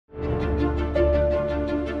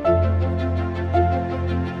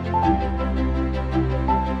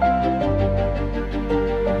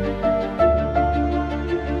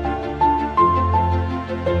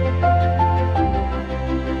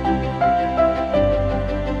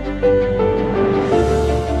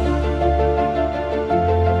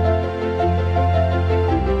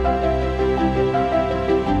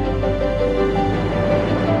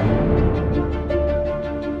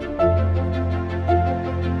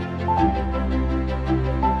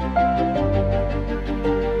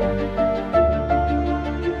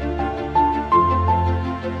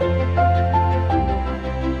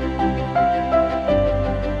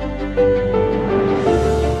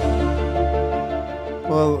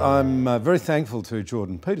Well, I'm very thankful to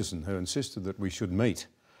Jordan Peterson, who insisted that we should meet.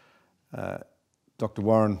 Dr.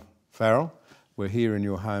 Warren Farrell, we're here in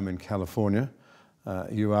your home in California.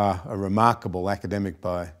 You are a remarkable academic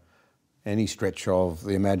by any stretch of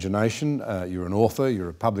the imagination. You're an author, you're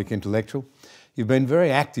a public intellectual. You've been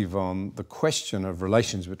very active on the question of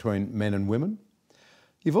relations between men and women.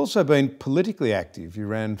 You've also been politically active. You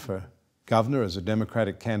ran for governor as a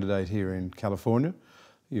Democratic candidate here in California.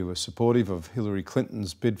 You were supportive of Hillary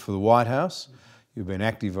Clinton's bid for the White House. You've been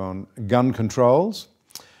active on gun controls.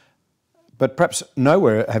 But perhaps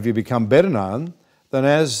nowhere have you become better known than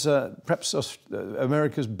as perhaps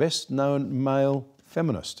America's best known male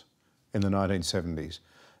feminist in the 1970s.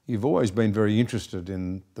 You've always been very interested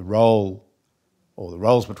in the role or the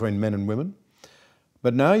roles between men and women.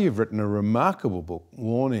 But now you've written a remarkable book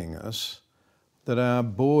warning us that our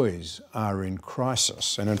boys are in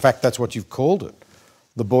crisis. And in fact, that's what you've called it,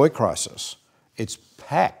 the boy crisis. It's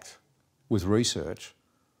packed with research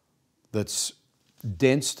that's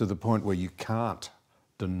dense to the point where you can't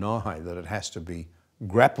deny that it has to be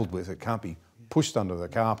grappled with. It can't be pushed under the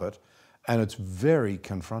carpet, and it's very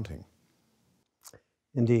confronting.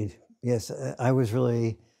 Indeed. Yes, I was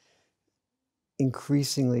really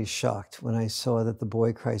increasingly shocked when I saw that the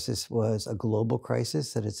boy crisis was a global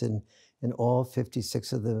crisis, that it's in all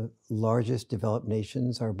 56 of the largest developed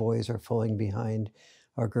nations. Our boys are falling behind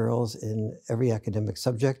our girls in every academic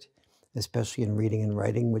subject, especially in reading and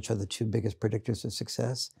writing, which are the two biggest predictors of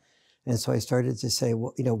success. And so I started to say,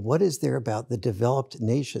 well, what is there about the developed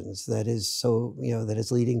nations that is so, that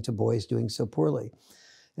is leading to boys doing so poorly?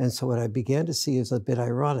 And so what I began to see is a bit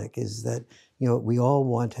ironic is that, we all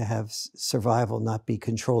want to have survival not be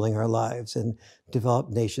controlling our lives. And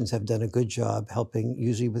developed nations have done a good job helping,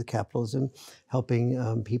 usually with capitalism,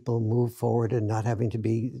 helping people move forward and not having to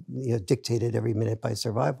be dictated every minute by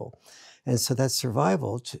survival. And so that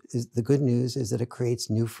survival, the good news is that it creates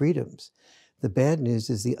new freedoms. The bad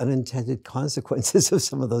news is the unintended consequences of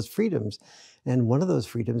some of those freedoms. And one of those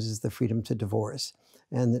freedoms is the freedom to divorce.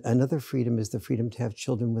 And another freedom is the freedom to have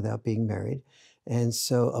children without being married. And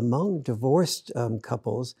so among divorced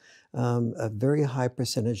couples, a very high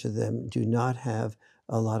percentage of them do not have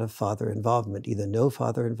a lot of father involvement, either no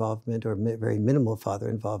father involvement or very minimal father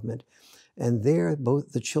involvement. And there,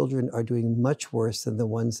 both the children are doing much worse than the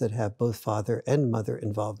ones that have both father and mother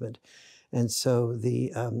involvement. And so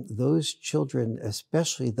those children,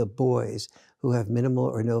 especially the boys who have minimal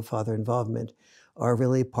or no father involvement, are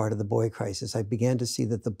really part of the boy crisis. I began to see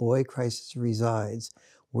that the boy crisis resides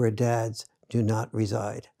where dads do not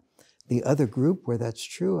reside. The other group where that's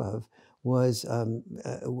true of was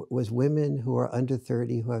women who are under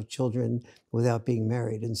 30 who have children without being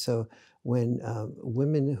married. And so when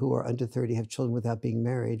women who are under 30 have children without being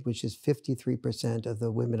married, which is 53% of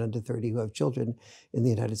the women under 30 who have children in the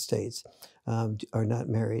United States are not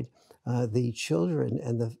married, the children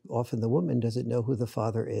and often the woman doesn't know who the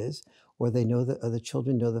father is, or they know that the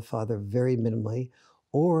children know the father very minimally,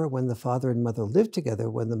 or when the father and mother live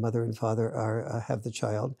together, when the mother and father have the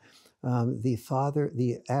child,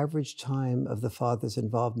 the average time of the father's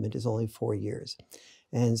involvement is only 4 years.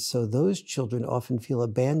 And so those children often feel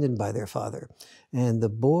abandoned by their father. And the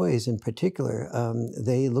boys in particular,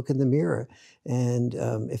 they look in the mirror, and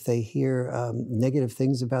if they hear negative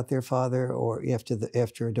things about their father, or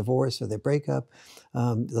after a divorce or they break up,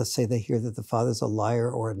 let's say they hear that the father's a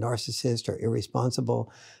liar or a narcissist or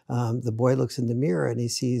irresponsible, the boy looks in the mirror and he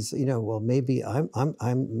sees, well, maybe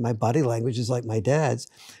my body language is like my dad's.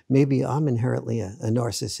 Maybe I'm inherently a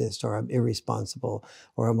narcissist, or I'm irresponsible,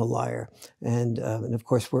 or I'm a liar. And of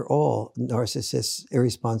course, we're all narcissists,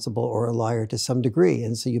 irresponsible, or a liar to some degree.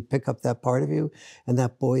 And so you pick up that part of you, and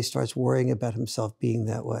that boy starts worrying about himself being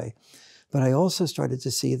that way. But I also started to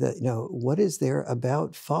see that, what is there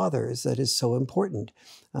about fathers that is so important?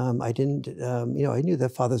 I didn't, I knew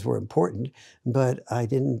that fathers were important, but I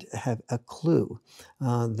didn't have a clue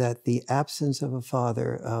that the absence of a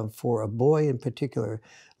father for a boy in particular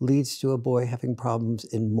leads to a boy having problems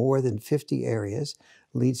in more than 50 areas,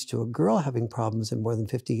 leads to a girl having problems in more than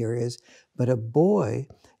 50 areas, but a boy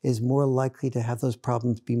is more likely to have those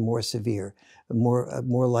problems be more severe,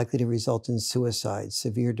 more likely to result in suicide,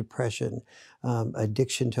 severe depression,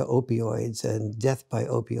 addiction to opioids and death by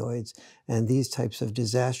opioids, and these types of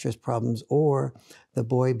disastrous problems, or the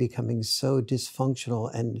boy becoming so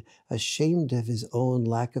dysfunctional and ashamed of his own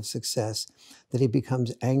lack of success that he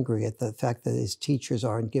becomes angry at the fact that his teachers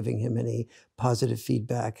aren't giving him any positive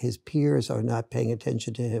feedback, his peers are not paying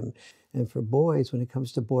attention to him, And for boys, when it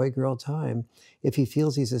comes to boy-girl time, if he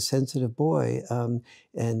feels he's a sensitive boy,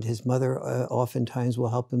 and his mother oftentimes will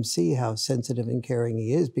help him see how sensitive and caring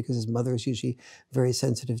he is, because his mother is usually very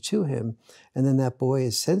sensitive to him. And then that boy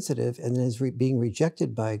is sensitive and then is being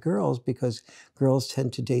rejected by girls, because girls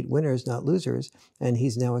tend to date winners, not losers. And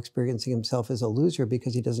he's now experiencing himself as a loser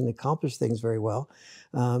because he doesn't accomplish things very well.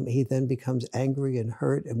 He then becomes angry and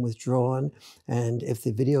hurt and withdrawn. And if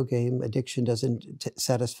the video game addiction doesn't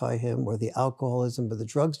satisfy him, or the alcoholism or the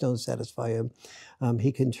drugs don't satisfy him,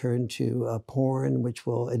 he can turn to porn, which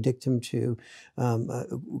will addict him to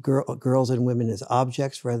girls and women as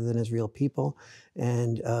objects rather than as real people.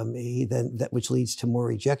 And which leads to more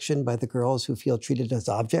rejection by the girls who feel treated as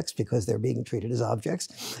objects because they're being treated as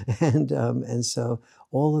objects. And so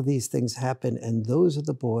all of these things happen, and those are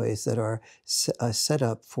the boys that are set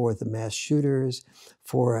up for the mass shooters,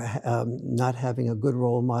 for not having a good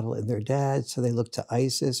role model in their dad, so they look to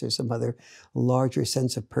ISIS or some other larger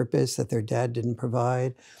sense of purpose that their dad didn't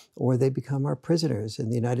provide, or they become our prisoners. In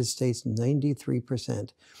the United States,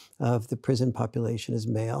 93% of the prison population is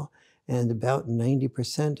male, and about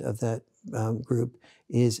 90% of that group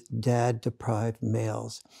is dad-deprived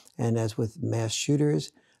males. And as with mass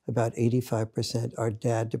shooters, about 85% are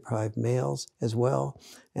dad-deprived males as well.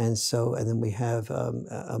 And then we have,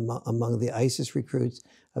 among the ISIS recruits,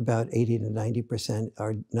 about 80 to 90%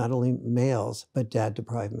 are not only males, but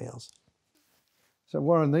dad-deprived males. So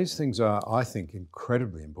Warren, these things are, I think,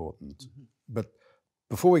 incredibly important. Mm-hmm. But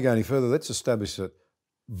before we go any further, let's establish that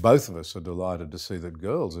both of us are delighted to see that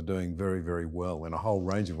girls are doing very, very well in a whole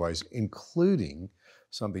range of ways, including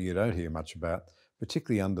something you don't hear much about,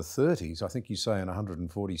 particularly under 30s. I think you say in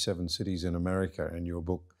 147 cities in America, in your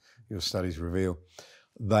book, your studies reveal,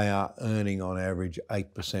 they are earning on average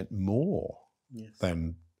 8% more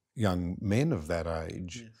than young men of that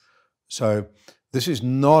age. Yes. So this is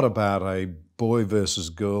not about a boy versus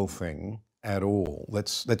girl thing at all.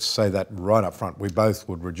 Let's say that right up front. We both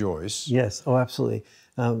would rejoice. Yes, oh, absolutely.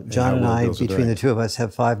 John and I, between the two of us,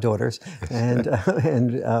 have 5 daughters, and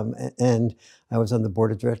I was on the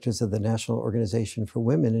board of directors of the National Organization for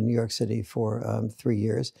Women in New York City for 3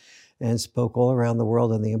 years, and spoke all around the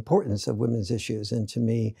world on the importance of women's issues. And to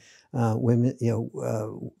me, women,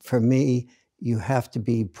 for me, you have to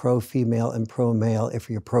be pro-female and pro-male if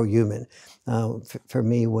you're pro-human. For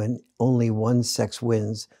me, when only one sex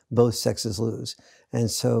wins, both sexes lose. And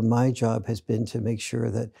so my job has been to make sure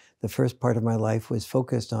that the first part of my life was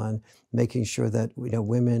focused on making sure that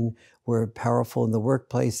women were powerful in the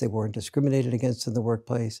workplace, they weren't discriminated against in the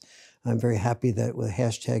workplace. I'm very happy that with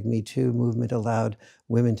 #MeToo movement allowed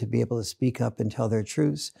women to be able to speak up and tell their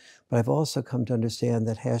truths. But I've also come to understand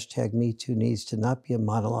that #MeToo needs to not be a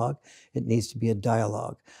monologue, it needs to be a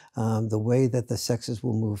dialogue. The way that the sexes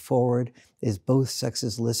will move forward is both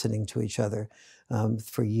sexes listening to each other.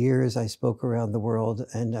 For years, I spoke around the world,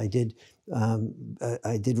 and I did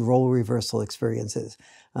role reversal experiences.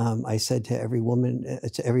 I said to every woman,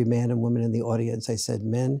 to every man and woman in the audience, I said,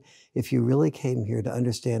 men, if you really came here to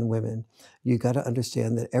understand women, you got to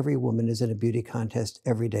understand that every woman is in a beauty contest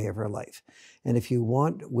every day of her life. And if you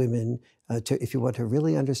want women if you want to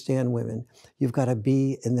really understand women, you've got to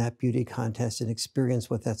be in that beauty contest and experience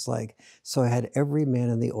what that's like. So I had every man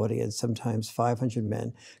in the audience, sometimes 500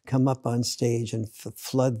 men, come up on stage and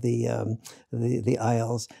flood the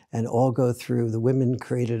aisles and all go through. The women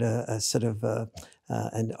created a sort of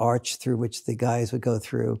an arch through which the guys would go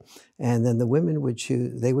through. And then the women would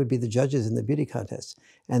choose, they would be the judges in the beauty contest.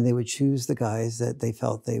 And they would choose the guys that they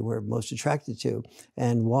felt they were most attracted to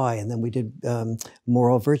and why. And then we did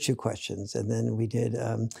moral virtue questions. And then we did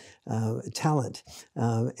talent.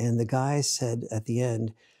 And the guys said at the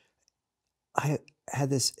end, I had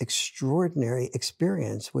this extraordinary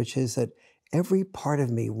experience, which is that every part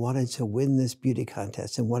of me wanted to win this beauty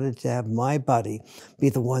contest and wanted to have my body be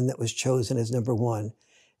the one that was chosen as number one.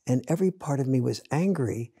 And every part of me was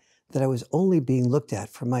angry that I was only being looked at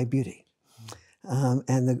for my beauty.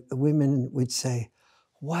 And the women would say,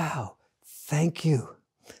 wow, thank you.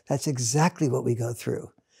 That's exactly what we go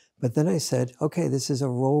through. But then I said, okay, this is a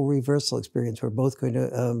role reversal experience. We're both going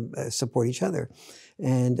to support each other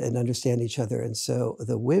and understand each other. And so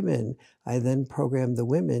the women, I then programmed the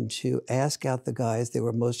women to ask out the guys they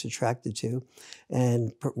were most attracted to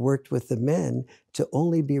and worked with the men to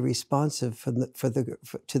only be responsive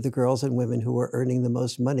to the girls and women who were earning the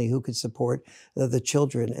most money, who could support the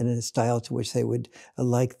children in a style to which they would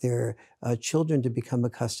like their children to become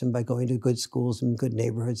accustomed by going to good schools and good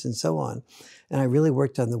neighborhoods and so on. And I really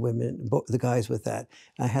worked on the women, the guys with that.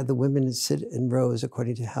 I had the women sit in rows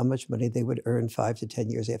according to how much money they would earn 5 to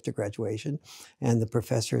 10 years after graduation, and the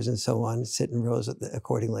professors and so on sit in rows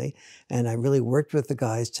accordingly. And I really worked with the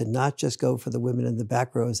guys to not just go for the women in the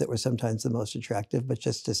back rows that were sometimes the most attractive, but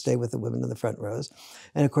just to stay with the women in the front rows.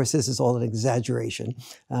 And of course, this is all an exaggeration,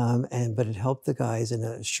 but it helped the guys in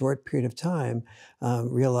a short period of time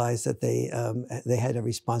realize that they had a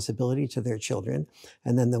responsibility to their children.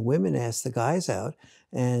 And then the women asked the guys out,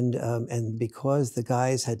 and because the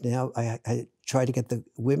guys had now, I tried to get the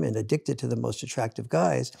women addicted to the most attractive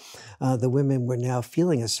guys, the women were now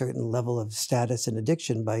feeling a certain level of status and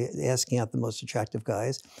addiction by asking out the most attractive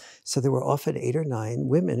guys. So there were often 8 or 9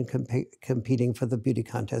 women competing for the beauty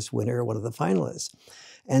contest winner or one of the finalists.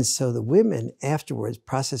 And so the women afterwards,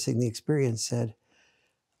 processing the experience, said,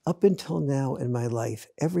 up until now in my life,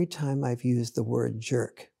 every time I've used the word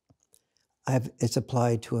jerk, it's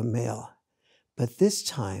applied to a male. But this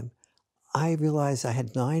time, I realized I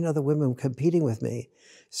had 9 other women competing with me.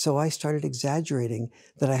 So I started exaggerating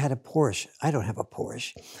that I had a Porsche. I don't have a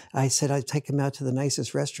Porsche. I said I'd take him out to the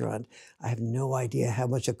nicest restaurant. I have no idea how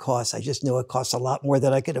much it costs. I just know it costs a lot more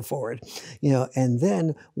than I could afford. And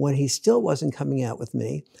then when he still wasn't coming out with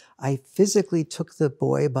me, I physically took the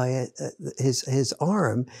boy by his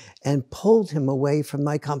arm and pulled him away from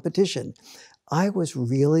my competition. I was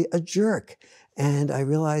really a jerk. And I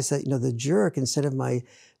realized that, the jerk, instead of my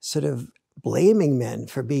sort of blaming men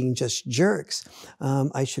for being just jerks,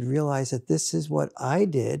 I should realize that this is what I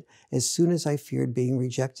did as soon as I feared being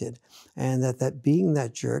rejected, and that being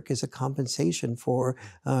that jerk is a compensation for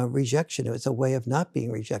rejection. It's a way of not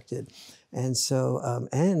being rejected. And so,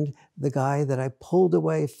 and the guy that I pulled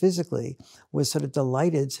away physically was sort of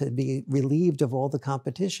delighted to be relieved of all the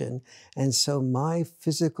competition. And so my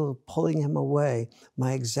physical pulling him away,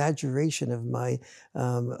 my exaggeration of my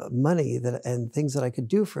money and things that I could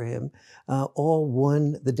do for him, all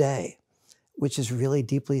won the day, which is really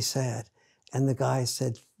deeply sad. And the guy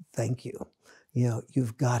said, thank you.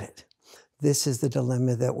 You've got it. This is the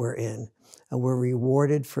dilemma that we're in. And we're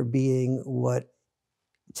rewarded for being what,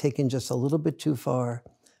 taken just a little bit too far,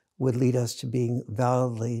 would lead us to being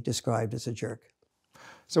validly described as a jerk.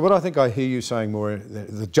 So what I think I hear you saying more,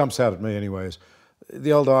 that jumps out at me anyway, is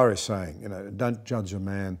the old Irish saying, don't judge a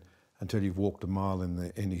man until you've walked a mile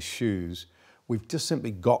in his shoes. We've just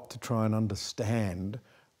simply got to try and understand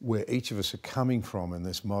where each of us are coming from in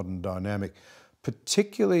this modern dynamic,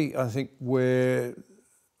 particularly, I think, where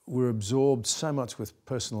we're absorbed so much with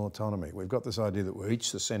personal autonomy. We've got this idea that we're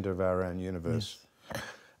each the centre of our own universe. Yes.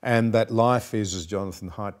 And that life is, as Jonathan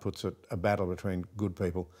Haidt puts it, a battle between good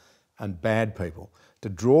people and bad people. To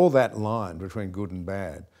draw that line between good and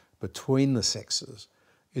bad, between the sexes,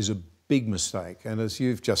 is a big mistake. And as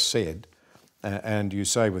you've just said, and you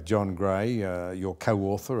say with John Gray, your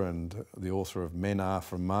co-author and the author of Men Are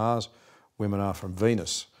From Mars, Women Are From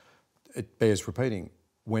Venus, it bears repeating.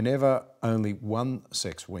 Whenever only one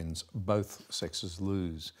sex wins, both sexes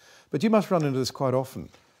lose. But you must run into this quite often.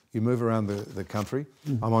 You move around the country.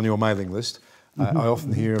 Mm-hmm. I'm on your mailing list. Mm-hmm. I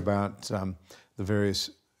often hear about the various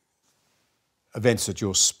events that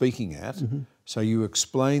you're speaking at. Mm-hmm. So you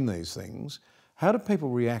explain these things. How do people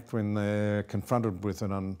react when they're confronted with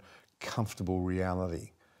an uncomfortable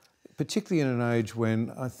reality? Particularly in an age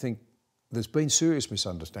when I think there's been serious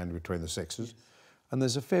misunderstanding between the sexes, and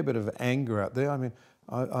there's a fair bit of anger out there. I mean,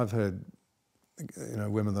 I've heard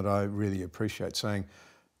women that I really appreciate saying,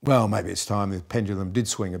 well, maybe it's time the pendulum did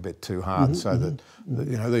swing a bit too hard, so that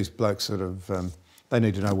these blokes sort of, they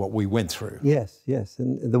need to know what we went through. Yes.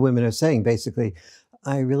 And the women are saying, basically,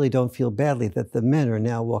 I really don't feel badly that the men are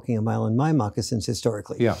now walking a mile in my moccasins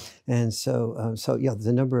historically. Yeah. And so there's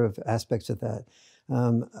a number of aspects of that.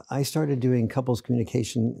 I started doing couples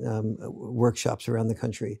communication workshops around the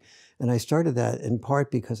country. And I started that in part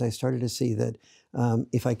because I started to see that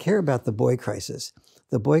if I care about the boy crisis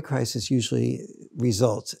usually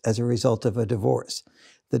results as a result of a divorce.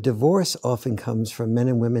 The divorce often comes from men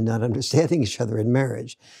and women not understanding each other in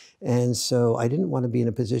marriage. And so I didn't want to be in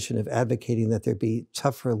a position of advocating that there be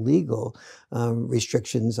tougher legal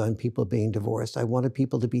restrictions on people being divorced. I wanted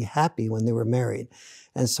people to be happy when they were married.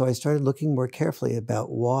 And so I started looking more carefully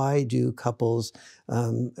about why do couples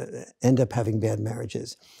end up having bad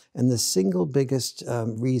marriages. And the single biggest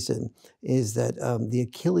reason is that the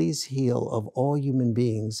Achilles heel of all human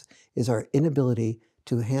beings is our inability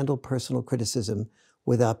to handle personal criticism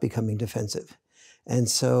without becoming defensive. And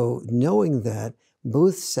so knowing that,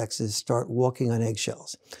 both sexes start walking on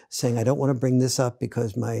eggshells, saying, I don't want to bring this up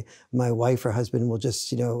because my wife or husband will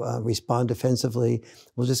just, respond defensively.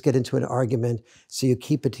 We'll just get into an argument. So you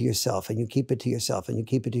keep it to yourself, and you keep it to yourself, and you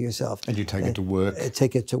keep it to yourself. And you take it to work.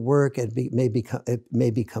 Take it to work. It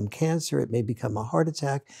may become cancer. It may become a heart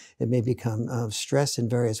attack. It may become stress in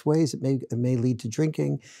various ways. It may lead to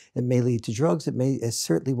drinking. It may lead to drugs. It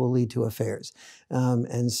certainly will lead to affairs.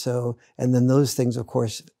 And then those things, of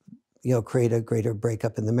course, create a greater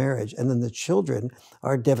breakup in the marriage. And then the children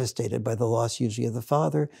are devastated by the loss usually of the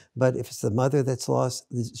father, but if it's the mother that's lost,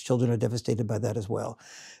 the children are devastated by that as well.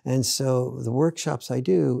 And so the workshops I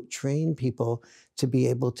do train people to be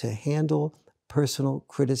able to handle personal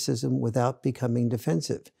criticism without becoming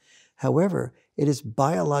defensive. However, it is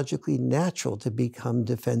biologically natural to become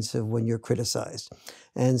defensive when you're criticized.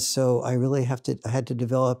 And so I really I had to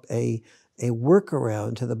develop a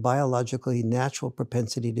workaround to the biologically natural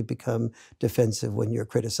propensity to become defensive when you're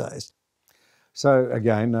criticized. So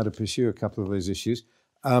again, now to pursue a couple of these issues,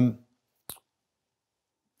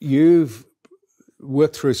 you've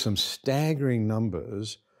worked through some staggering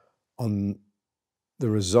numbers on the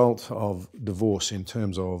result of divorce in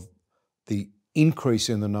terms of the increase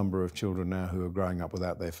in the number of children now who are growing up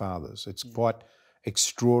without their fathers. It's quite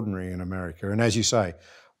extraordinary in America. And as you say,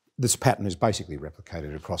 this pattern is basically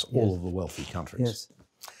replicated across all of the wealthy countries.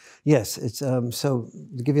 Yes. It's so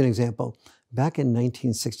to give you an example, back in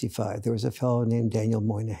 1965, there was a fellow named Daniel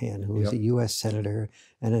Moynihan who was a U.S. senator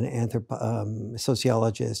and an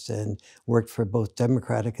sociologist and worked for both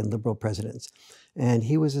Democratic and liberal presidents. And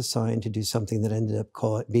he was assigned to do something that ended up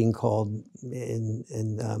being called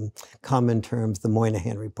in common terms the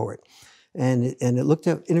Moynihan Report. And it looked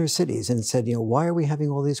at inner cities and said, why are we having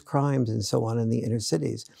all these crimes and so on in the inner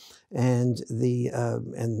cities? And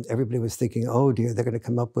and everybody was thinking, oh dear, they're going to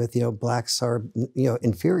come up with, blacks are,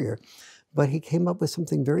 inferior. But he came up with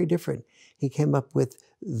something very different. He came up with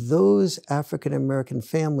those African-American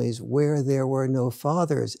families where there were no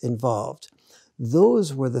fathers involved.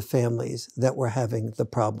 Those were the families that were having the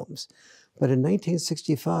problems. But in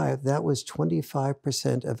 1965, that was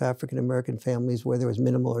 25% of African-American families where there was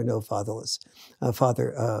minimal or no fathers in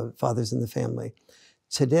the family.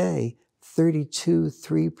 Today,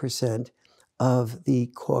 3% of the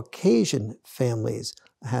Caucasian families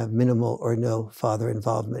have minimal or no father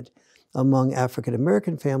involvement. Among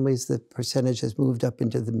African-American families, the percentage has moved up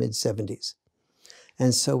into the mid-70s.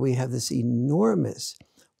 And so we have this enormous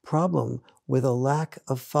problem with a lack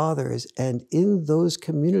of fathers. And in those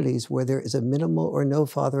communities where there is a minimal or no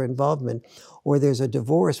father involvement, or there's a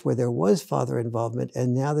divorce where there was father involvement,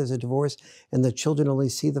 and now there's a divorce and the children only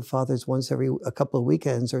see the fathers once every a couple of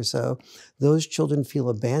weekends or so, those children feel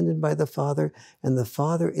abandoned by the father, and the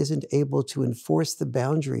father isn't able to enforce the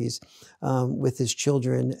boundaries with his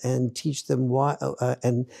children and teach them why,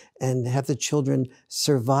 and have the children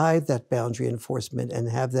survive that boundary enforcement and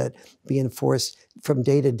have that be enforced from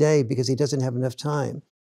day to day because he doesn't have enough time.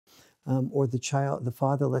 Or the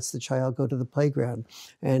father lets the child go to the playground,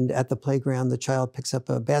 and at the playground the child picks up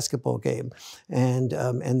a basketball game, and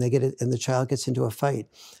the child gets into a fight,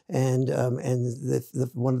 and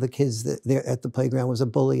one of the kids there at the playground was a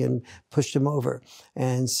bully and pushed him over,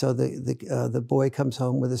 and so the boy comes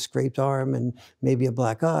home with a scraped arm and maybe a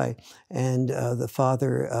black eye, and the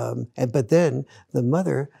father, but then the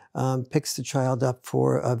mother picks the child up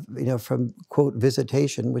for from quote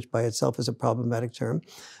visitation, which by itself is a problematic term.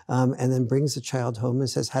 And then brings the child home and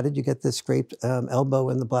says, how did you get this scraped elbow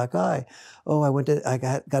and the black eye? Oh, I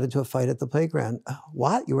got into a fight at the playground.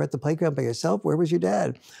 What? You were at the playground by yourself? Where was your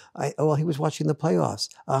dad? Well, he was watching the playoffs.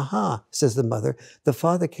 Aha, says the mother. The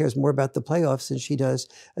father cares more about the playoffs than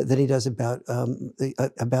he does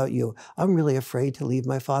about you. I'm really afraid to leave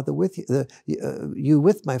my father with you,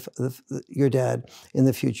 with your dad in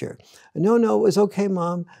the future. No, it was okay,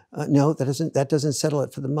 Mom. No, that doesn't settle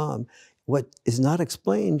it for the mom. What is not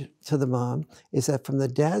explained to the mom is that from the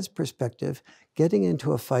dad's perspective, getting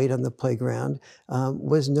into a fight on the playground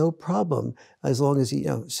was no problem, as long as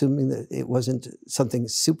assuming that it wasn't something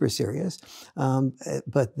super serious.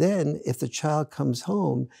 But then if the child comes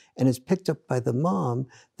home and is picked up by the mom,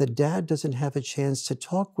 the dad doesn't have a chance to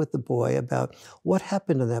talk with the boy about what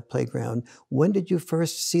happened on that playground. When did you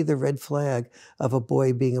first see the red flag of a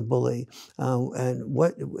boy being a bully?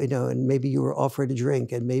 And maybe you were offered a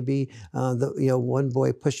drink, and maybe one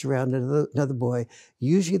boy pushed around another boy.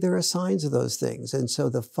 Usually there are signs of those things. things. And so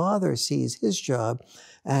the father sees his job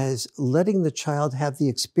as letting the child have the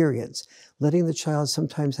experience, letting the child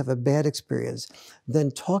sometimes have a bad experience,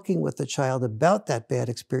 then talking with the child about that bad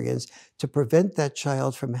experience to prevent that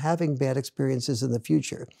child from having bad experiences in the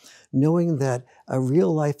future, knowing that a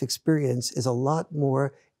real life experience is a lot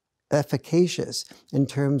more efficacious in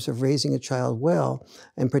terms of raising a child well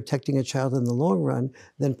and protecting a child in the long run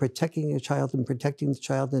than protecting a child and protecting the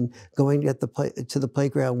child and going to the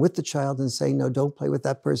playground with the child and saying, no, don't play with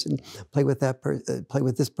that person, play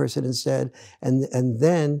with this person instead, and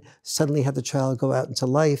then suddenly have the child go out into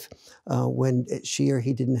life when she or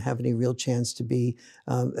he didn't have any real chance to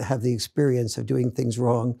have the experience of doing things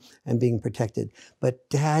wrong and being protected. But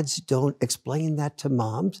dads don't explain that to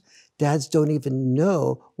moms. Dads don't even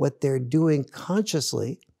know what they're doing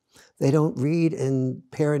consciously. They don't read in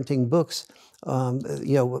parenting books,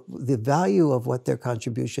 the value of what their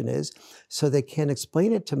contribution is, so they can't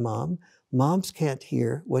explain it to mom. Moms can't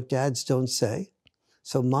hear what dads don't say.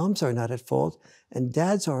 So moms are not at fault, and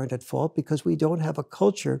dads aren't at fault because we don't have a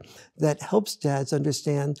culture that helps dads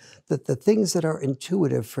understand that the things that are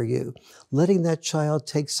intuitive for you, letting that child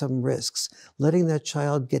take some risks, letting that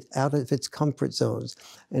child get out of its comfort zones,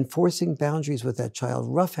 enforcing boundaries with that child,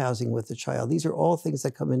 roughhousing with the child. These are all things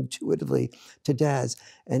that come intuitively to dads.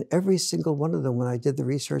 And every single one of them, when I did the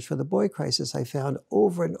research for the boy crisis, I found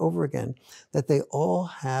over and over again that they all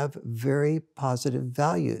have very positive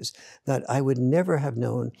values that I would never have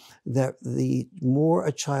known, that the more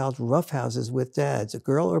a child roughhouses with dads, a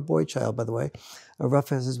girl or boy child, by the way,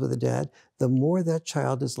 roughhouses with a dad, the more that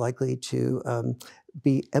child is likely to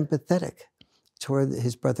be empathetic toward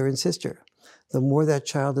his brother and sister. The more that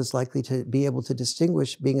child is likely to be able to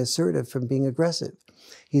distinguish being assertive from being aggressive.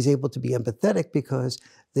 He's able to be empathetic because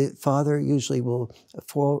the father usually will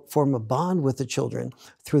form a bond with the children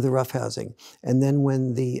through the roughhousing. And then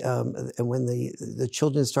when the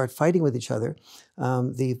children start fighting with each other,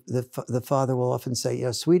 the father will often say,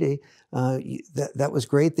 "Yeah, sweetie, that was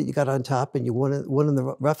great that you got on top and you won in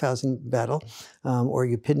the roughhousing battle, or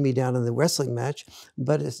you pinned me down in the wrestling match.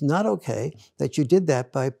 But it's not okay that you did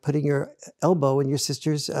that by putting your elbow in your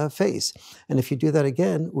sister's face. And if you do that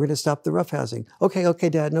again, we're going to stop the roughhousing." Okay,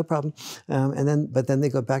 Dad, no problem. But then they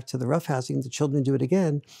go back to the roughhousing. The children do it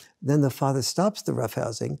again. Then the father stops the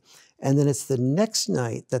roughhousing. And then it's the next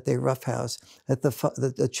night that they roughhouse that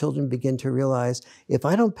the children begin to realize, if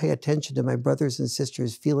I don't pay attention to my brothers and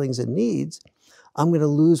sisters' feelings and needs, I'm going to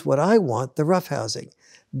lose what I want, the roughhousing.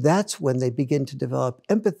 That's when they begin to develop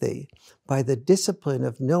empathy by the discipline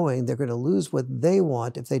of knowing they're going to lose what they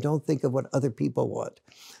want if they don't think of what other people want.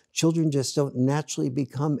 Children just don't naturally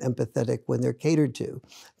become empathetic when they're catered to.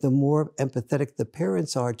 The more empathetic the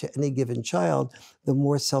parents are to any given child, the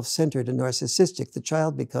more self-centered and narcissistic the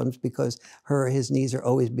child becomes because her or his needs are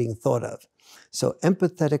always being thought of. So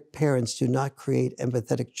empathetic parents do not create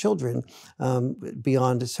empathetic children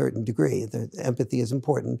beyond a certain degree. The empathy is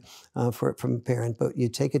important from a parent, but you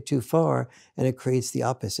take it too far and it creates the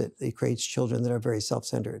opposite. It creates children that are very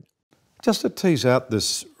self-centered. Just to tease out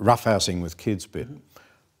this roughhousing with kids bit,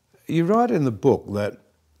 you write in the book that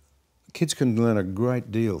kids can learn a great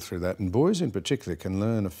deal through that, and boys in particular can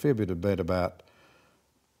learn a fair bit about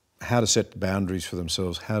how to set boundaries for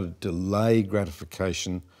themselves, how to delay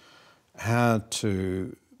gratification, how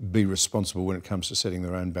to be responsible when it comes to setting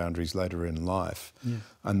their own boundaries later in life. Yeah.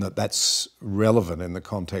 And that's relevant in the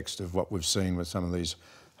context of what we've seen with some of these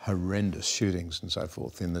horrendous shootings and so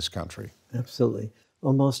forth in this country. Absolutely.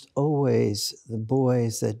 Almost always the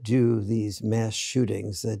boys that do these mass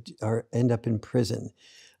shootings that end up in prison,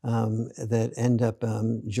 that end up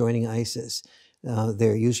joining ISIS,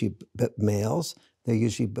 they're usually males. They're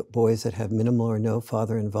usually boys that have minimal or no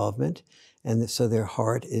father involvement. And so their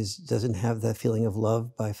heart doesn't have that feeling of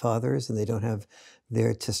love by fathers, and they don't have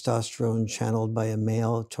their testosterone channeled by a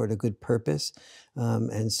male toward a good purpose.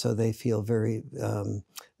 And so they feel they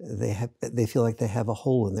feel like they have a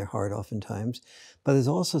hole in their heart oftentimes. But there's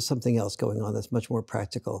also something else going on that's much more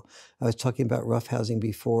practical. I was talking about roughhousing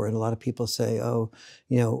before, and a lot of people say, oh,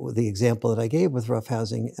 the example that I gave with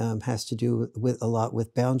roughhousing has to do a lot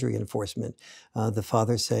with boundary enforcement. The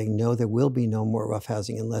father saying, no, there will be no more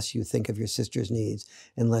roughhousing unless you think of your sister's needs,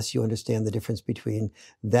 unless you understand the difference between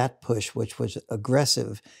that push, which was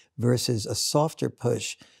aggressive, versus a softer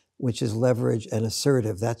push, which is leverage and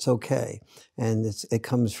assertive. That's okay. And it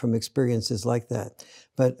comes from experiences like that.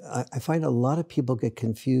 But I find a lot of people get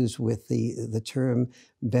confused with the term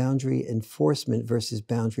boundary enforcement versus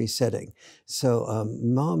boundary setting. So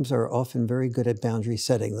moms are often very good at boundary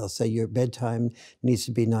setting. They'll say your bedtime needs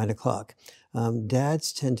to be 9 o'clock.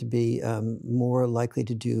 Dads tend to be more likely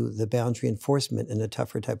to do the boundary enforcement in a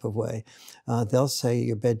tougher type of way. They'll say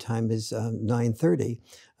your bedtime is 9:30,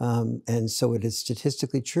 and so it is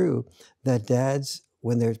statistically true that dads,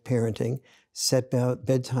 when they're parenting, set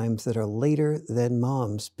bedtimes that are later than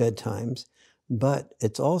mom's bedtimes. But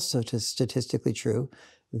it's also statistically true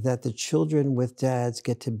that the children with dads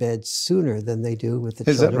get to bed sooner than they do with the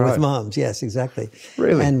Is that children with right? moms. Yes, exactly.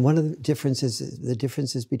 Really? And one of the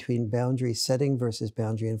differences between boundary setting versus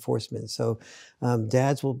boundary enforcement. So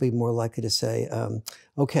dads will be more likely to say,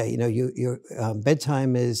 okay, your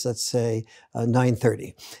bedtime is, let's say,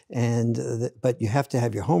 9:30, but you have to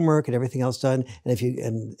have your homework and everything else done. And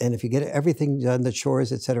if you get everything done, the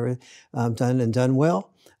chores, et cetera, done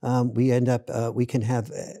well, we can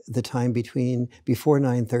have the time before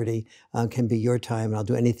 9:30 can be your time, and I'll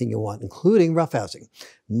do anything you want, including roughhousing.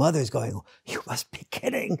 Mother's going, you must be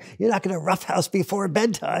kidding. You're not going to roughhouse before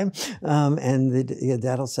bedtime. And the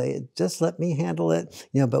dad will say, just let me handle it.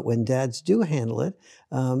 But when dads do handle it,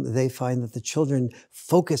 they find that the children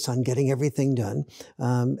focus on getting everything done.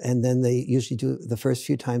 And then they usually do, the first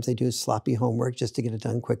few times they do sloppy homework just to get it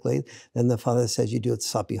done quickly. Then the father says, you do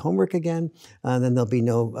sloppy homework again. Then there'll be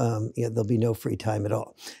no free time at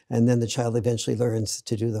all. And then the child eventually learns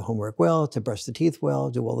to do the homework well, to brush the teeth well,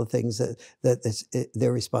 do all the things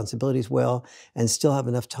their responsibilities well, and still have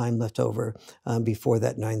enough time left over before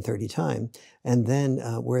that 9:30 time. And then,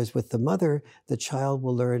 whereas with the mother, the child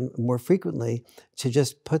will learn more frequently to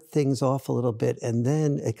just put things off a little bit. And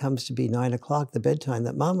then it comes to be 9 o'clock, the bedtime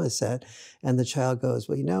that mama set. And the child goes,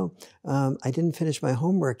 well, I didn't finish my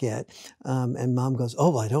homework yet. And mom goes,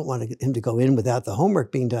 oh, well, I don't want him to go in without the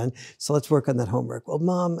homework being done. So let's work on that homework. Well,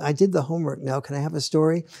 mom, I did the homework. Now, can I have a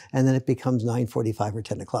story? And then it becomes 9:45 or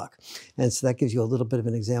 10 o'clock. And so that gives you a little bit of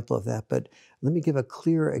an example of that. But let me give a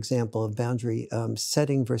clear example of boundary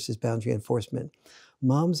setting versus boundary enforcement.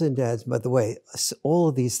 Moms and dads, by the way, all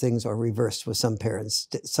of these things are reversed with some parents.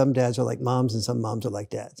 Some dads are like moms and some moms are like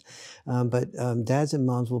dads. But dads and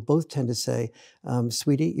moms will both tend to say,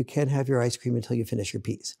 sweetie, you can't have your ice cream until you finish your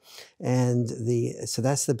peas. And so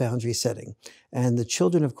that's the boundary setting. And the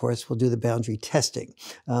children, of course, will do the boundary testing,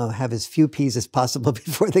 have as few peas as possible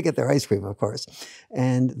before they get their ice cream, of course.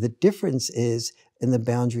 And the difference is in the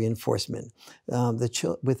boundary enforcement.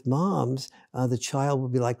 With moms, the child will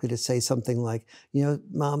be likely to say something like,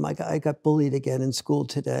 Mom, I got bullied again in school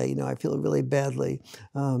today. I feel really badly.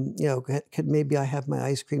 Could maybe I have my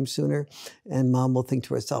ice cream sooner? And mom will think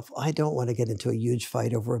to herself, I don't want to get into a huge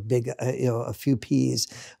fight over a few peas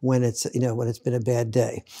when it's been a bad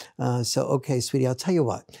day. So, okay, sweetie, I'll tell you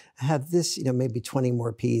what. I have this, maybe 20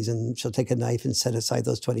 more peas, and she'll take a knife and set aside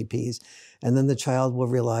those 20 peas. And then the child will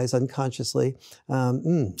realize unconsciously,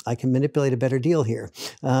 I can manipulate a better deal here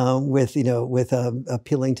with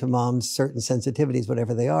appealing to mom's certain sensitivities,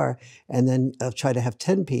 whatever they are, and then try to have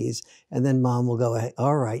 10 peas. And then mom will go, hey,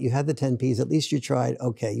 all right, you had the 10 peas. At least you tried.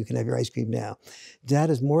 Okay, you can have your ice cream now.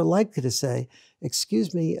 Dad is more likely to say,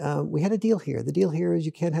 excuse me, we had a deal here. The deal here is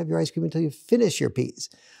you can't have your ice cream until you finish your peas.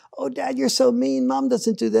 Oh, Dad, you're so mean. Mom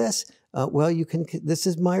doesn't do this. Well, this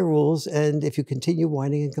is my rules. And if you continue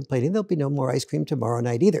whining and complaining, there'll be no more ice cream tomorrow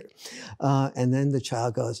night either. And then the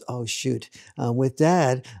child goes, oh, shoot. With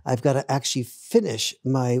Dad, I've got to actually finish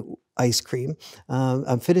my ice cream.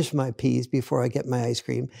 Finish my peas before I get my ice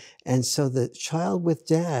cream. And so the child with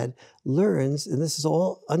Dad learns, and this is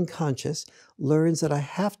all unconscious, learns that I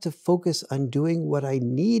have to focus on doing what I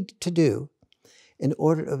need to do in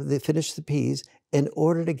order to finish the peas, in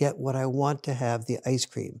order to get what I want to have, the ice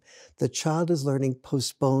cream. The child is learning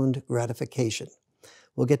postponed gratification.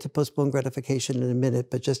 We'll get to postponed gratification in a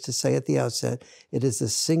minute, but just to say at the outset, it is the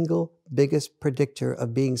single biggest predictor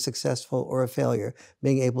of being successful or a failure,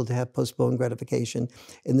 being able to have postponed gratification.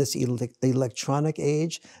 In this electronic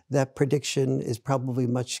age, that prediction is probably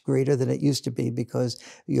much greater than it used to be because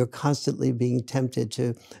you're constantly being tempted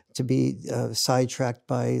to be sidetracked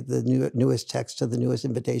by the newest text or the newest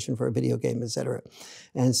invitation for a video game, et cetera.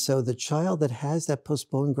 And so the child that has that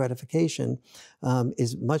postponed gratification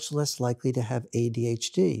is much less likely to have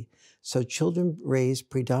ADHD. So children raised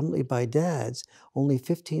predominantly by dads, only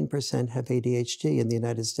 15% have ADHD in the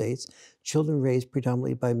United States. Children raised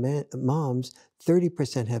predominantly by moms,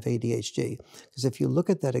 30% have ADHD. Because if you look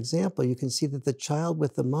at that example, you can see that the child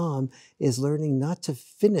with the mom is learning not to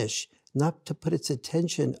finish, not to put its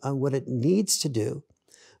attention on what it needs to do,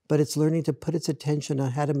 but it's learning to put its attention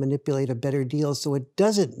on how to manipulate a better deal so it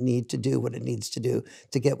doesn't need to do what it needs to do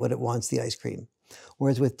to get what it wants, the ice cream.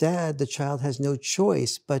 Whereas with dad, the child has no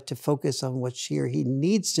choice but to focus on what she or he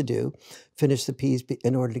needs to do, finish the peas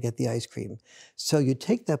in order to get the ice cream. So you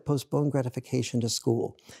take that postponed gratification to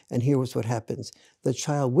school, and here's what happens. The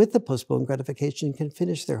child with the postponed gratification can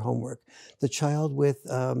finish their homework. The child with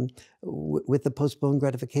the postponed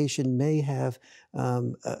gratification may have,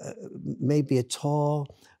 may be a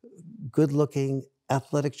tall, good-looking,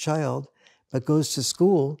 athletic child, but goes to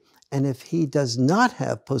school, and if he does not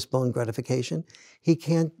have postponed gratification, he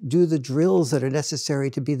can't do the drills that are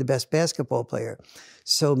necessary to be the best basketball player.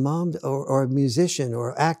 So mom, or a musician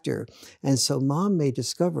or actor. And so mom may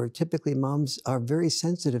discover, typically moms are very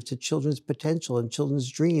sensitive to children's potential and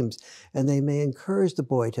children's dreams. And they may encourage the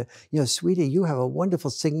boy to, sweetie, you have a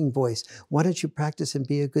wonderful singing voice. Why don't you practice and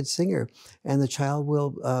be a good singer? And the child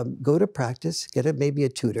will go to practice, get maybe a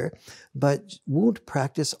tutor, but won't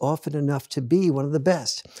practice often enough to be one of the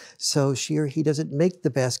best. So she or he doesn't make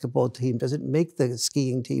the basketball team, doesn't make the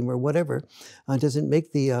skiing team or whatever, doesn't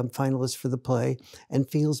make the finalists for the play, and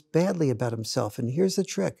feels badly about himself. And here's the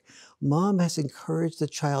trick. Mom has encouraged the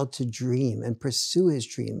child to dream and pursue his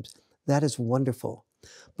dreams. That is wonderful.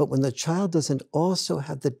 But when the child doesn't also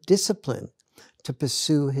have the discipline to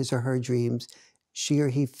pursue his or her dreams, she or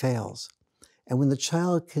he fails. And when the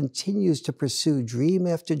child continues to pursue dream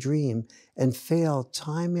after dream and fail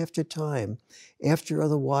time after time, after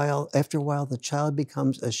a while, the child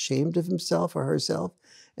becomes ashamed of himself or herself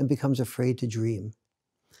and becomes afraid to dream.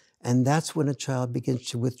 And that's when a child begins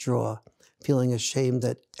to withdraw, feeling ashamed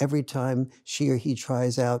that every time she or he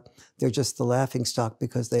tries out, they're just the laughingstock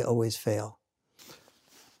because they always fail.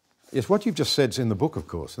 Yes, what you've just said is in the book, of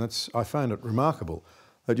course, and I found it remarkable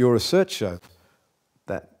that your research shows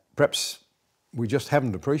that perhaps we just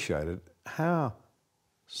haven't appreciated how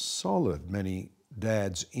solid many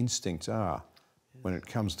dads' instincts are when it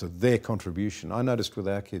comes to their contribution. I noticed with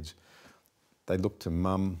our kids, they look to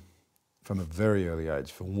mum from a very early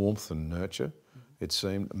age for warmth and nurture. It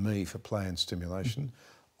seemed, me for play and stimulation,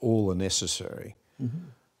 all are necessary.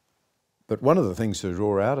 But one of the things to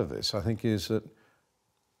draw out of this, I think, is that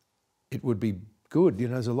it would be good.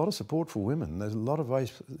 There's a lot of support for women. There's a lot of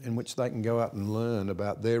ways in which they can go out and learn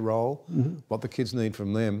about their role, what the kids need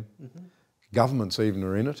from them. Governments even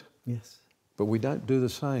are in it. Yes. But we don't do the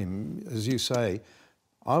same. As you say,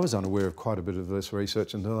 I was unaware of quite a bit of this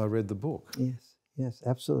research until I read the book. Yes,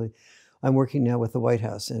 absolutely. I'm working now with the White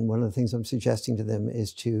House, and one of the things I'm suggesting to them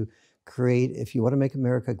is to create, if you want to make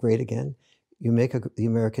America great again, you make the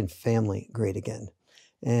American family great again.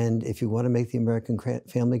 And if you want to make the American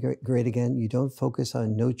family great again, you don't focus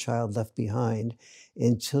on no child left behind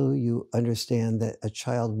until you understand that a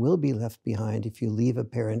child will be left behind if you leave a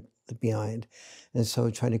parent behind. And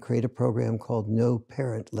so trying to create a program called No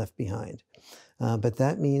Parent Left Behind. But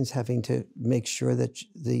that means having to make sure that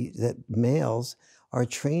that males are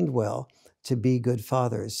trained well to be good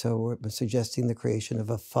fathers. So we're suggesting the creation of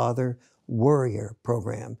a father warrior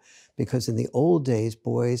program, because in the old days,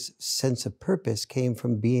 boys' sense of purpose came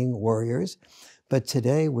from being warriors. But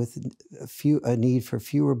today, with a need for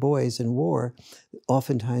fewer boys in war,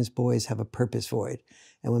 oftentimes boys have a purpose void.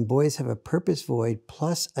 And when boys have a purpose void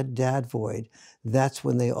plus a dad void, that's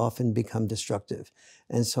when they often become destructive.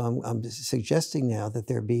 And so I'm suggesting now that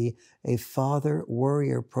there be a father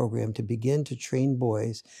warrior program to begin to train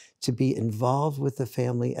boys to be involved with the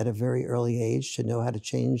family at a very early age, to know how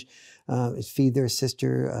to feed their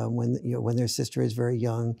sister when their sister is very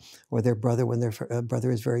young, or their brother when their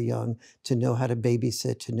brother is very young, to know how to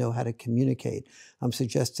babysit, to know how to communicate. I'm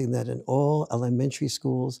suggesting that in all elementary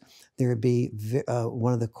schools, there be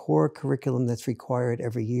one of the core curriculum that's required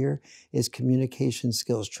every year is communication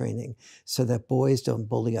skills training, so that boys don't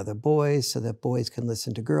bully other boys, so that boys can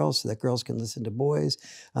listen to girls, so that girls can listen to boys,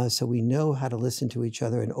 so we know how to listen to each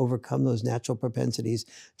other and overcome those natural propensities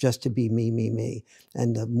just to be me, me, me.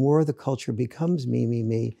 And the more the culture becomes me, me,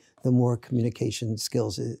 me, the more communication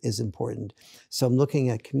skills is important. So I'm looking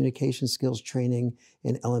at communication skills training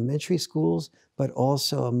in elementary schools, but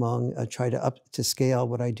also among, try to up to scale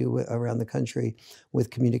what I do around the country with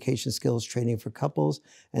communication skills training for couples,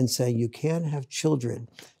 and saying you can have children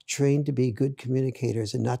trained to be good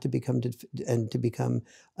communicators and not to become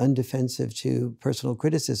undefensive to personal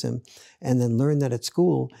criticism, and then learn that at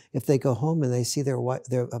school, if they go home and they see their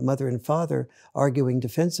mother and father arguing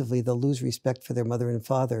defensively, they'll lose respect for their mother and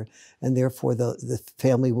father, and therefore the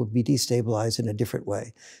family will be destabilized in a different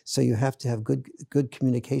way. So you have to have good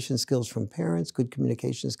communication skills from parents, good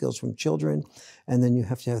communication skills from children, and then you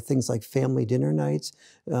have to have things like family dinner nights,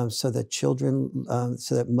 so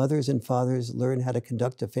that mothers and fathers learn how to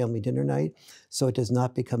conduct a family dinner night, so it does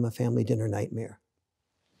not become a family dinner nightmare.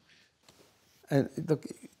 And look,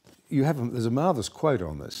 there's a marvellous quote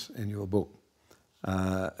on this in your book.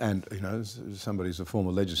 And, you know, somebody who's a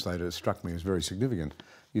former legislator, it struck me as very significant.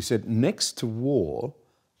 You said, next to war,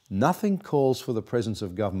 nothing calls for the presence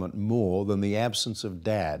of government more than the absence of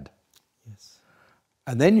dad. Yes.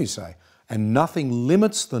 And then you say, and nothing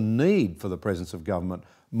limits the need for the presence of government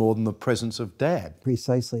more than the presence of dad.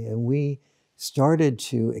 Precisely. And we started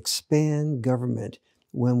to expand government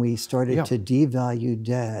when we started to devalue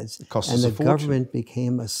dads. It cost and us a the fortune. Government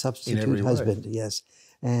became a substitute husband. Way. Yes.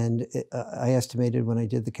 And I estimated when I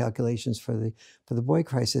did the calculations for the boy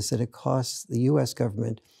crisis that it costs the U.S.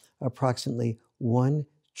 government approximately $1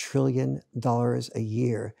 trillion a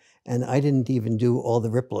year. And I didn't even do all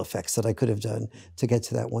the ripple effects that I could have done to get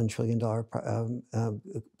to that $1 trillion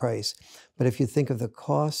price. But if you think of the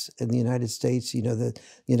costs in the United States, you know that the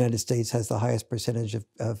United States has the highest percentage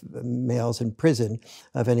of males in prison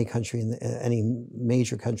of any country, any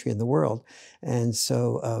major country in the world. And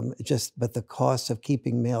so but the cost of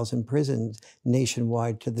keeping males in prison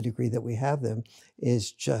nationwide to the degree that we have them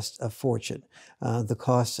is just a fortune. The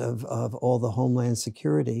cost of all the homeland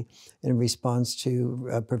security in response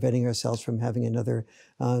to preventing ourselves from having another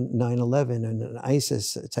 9/11 and an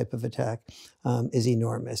ISIS type of attack is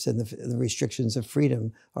enormous, and the restrictions of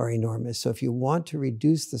freedom are enormous. So if you want to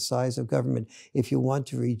reduce the size of government, if you want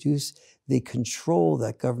to reduce the control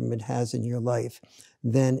that government has in your life,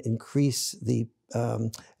 then increase the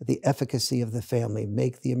efficacy of the family,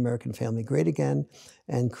 make the American family great again,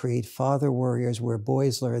 and create father warriors where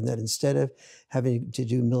boys learn that instead of having to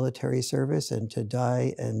do military service and to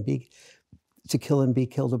die and to kill and be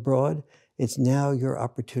killed abroad, it's now your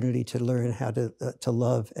opportunity to learn how to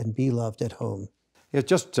love and be loved at home. Yeah,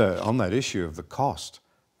 just on that issue of the cost,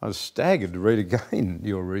 I was staggered to read again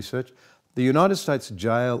your research. The United States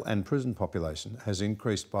jail and prison population has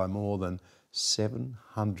increased by more than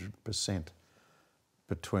 700%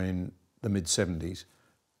 between the mid-70s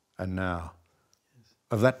and now. Yes.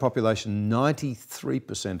 Of that population,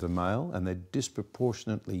 93% are male, and they're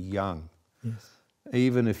disproportionately young. Yes.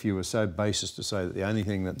 Even if you were so basis to say that the only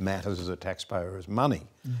thing that matters as a taxpayer is money,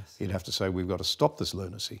 yes, you'd have to say we've got to stop this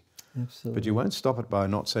lunacy. Absolutely. But you won't stop it by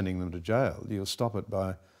not sending them to jail. You'll stop it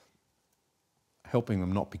by helping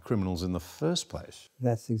them not be criminals in the first place.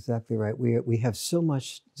 That's exactly right. We have so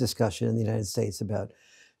much discussion in the United States about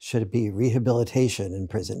should it be rehabilitation in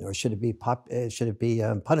prison or should it be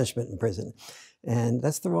punishment in prison, and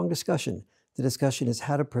that's the wrong discussion. The discussion is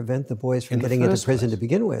how to prevent the boys from getting into prison to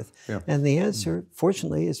begin with. Yeah. And the answer,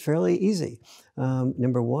 fortunately, is fairly easy.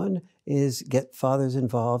 Number one is get fathers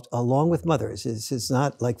involved along with mothers. It's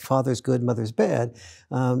not like father's good, mother's bad.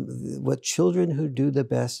 What children who do the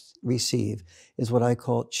best receive is what I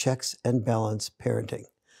call checks and balance parenting.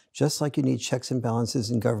 Just like you need checks and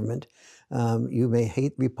balances in government, you may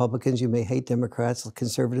hate Republicans, you may hate Democrats,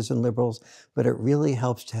 conservatives and liberals, but it really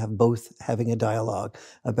helps to have both having a dialogue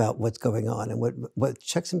about what's going on. And what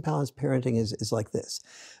checks and balance parenting is like this.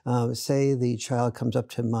 Say the child comes up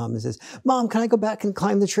to mom and says, "Mom, can I go back and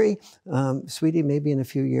climb the tree?" "Sweetie, maybe in a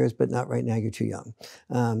few years, but not right now, you're too young."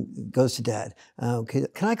 Goes to dad. "Can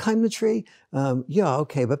I climb the tree?" "Yeah,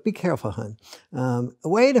 okay, but be careful, hon."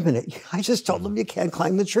 "Wait a minute, I just told them you can't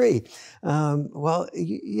climb the tree." "Well,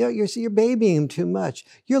 you're babying him too much.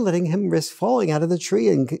 You're letting him risk falling out of the tree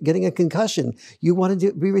and getting a concussion. You want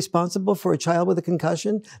to be responsible for a child with a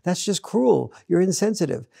concussion? That's just cruel. You're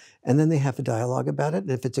insensitive." And then they have a dialogue about it.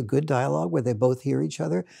 And if it's a good dialogue where they both hear each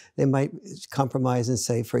other, they might compromise and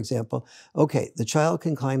say, for example, okay, the child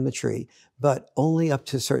can climb the tree, but only up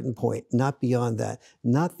to a certain point, not beyond that.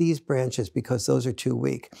 Not these branches, because those are too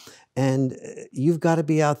weak. And you've got to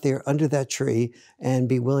be out there under that tree and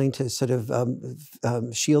be willing to sort of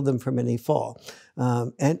shield them from any fall.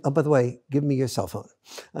 And oh, by the way, give me your cell phone.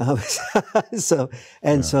 So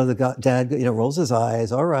the dad, rolls his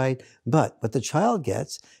eyes. All right, but what the child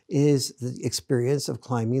gets is the experience of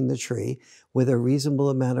climbing the tree with a reasonable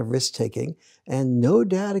amount of risk taking. And no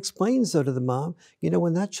dad explains though to the mom,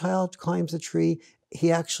 when that child climbs the tree,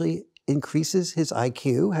 he actually increases his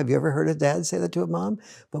IQ. Have you ever heard a dad say that to a mom?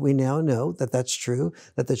 But we now know that that's true,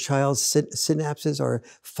 that the child's synapses are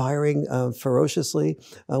firing ferociously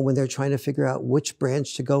when they're trying to figure out which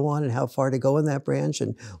branch to go on and how far to go in that branch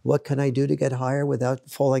and what can I do to get higher without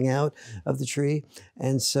falling out of the tree.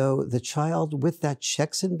 And so the child with that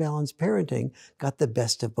checks and balance parenting got the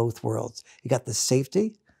best of both worlds. He got the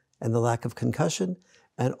safety and the lack of concussion,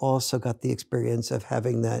 and also got the experience of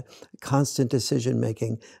having that constant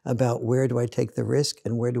decision-making about where do I take the risk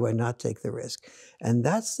and where do I not take the risk. And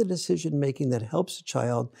that's the decision-making that helps a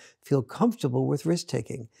child feel comfortable with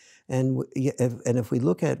risk-taking. And if we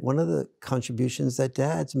look at one of the contributions that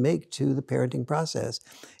dads make to the parenting process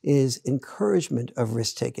is encouragement of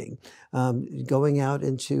risk taking. Going out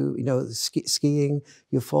into, skiing,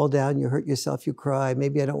 you fall down, you hurt yourself, you cry,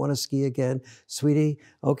 maybe I don't want to ski again. Sweetie,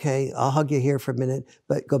 okay, I'll hug you here for a minute,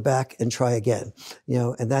 but go back and try again.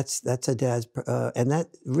 And that's a dad's, and that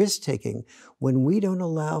risk taking, when we don't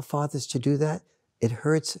allow fathers to do that, it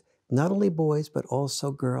hurts not only boys, but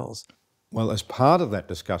also girls. Well, as part of that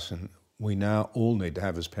discussion, we now all need to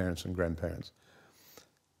have as parents and grandparents,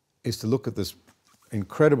 is to look at this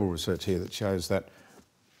incredible research here that shows that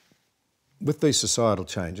with these societal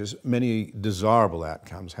changes, many desirable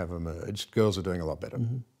outcomes have emerged. Girls are doing a lot better.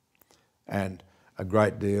 Mm-hmm. And a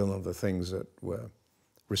great deal of the things that were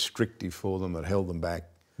restrictive for them, that held them back,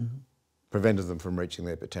 mm-hmm. prevented them from reaching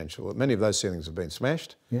their potential. Many of those ceilings have been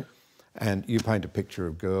smashed. Yeah. And you paint a picture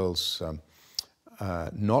of girls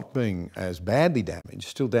not being as badly damaged,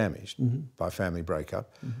 still damaged mm-hmm. by family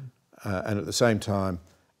breakup. Mm-hmm. And at the same time,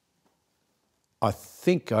 I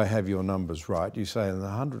think I have your numbers right. You say in the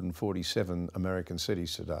 147 American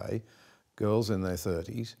cities today, girls in their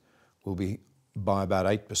 30s will be, by about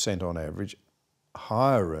 8% on average,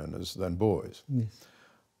 higher earners than boys. Yes.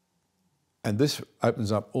 And this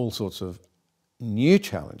opens up all sorts of new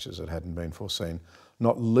challenges that hadn't been foreseen,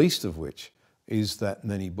 not least of which is that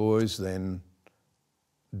many boys then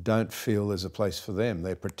don't feel there's a place for them.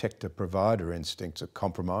 Their protector-provider instincts are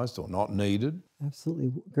compromised or not needed.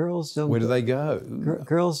 Absolutely. Girls don't. Where do they go?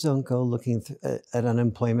 Girls don't go looking at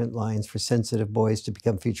unemployment lines for sensitive boys to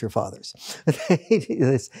become future fathers.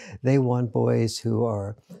 They want boys who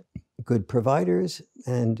are good providers,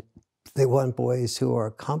 and they want boys who are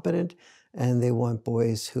competent, and they want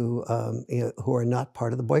boys who who are not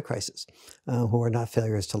part of the boy crisis, who are not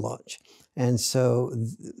failures to launch. And so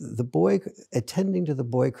attending to the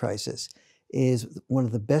boy crisis is one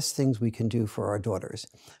of the best things we can do for our daughters,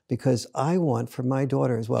 because I want for my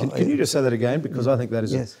daughters, well... Can you just say that again? Because I think that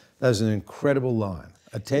is, yes. That is an incredible line.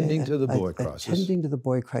 Attending to the boy crisis. Attending to the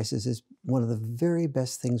boy crisis is one of the very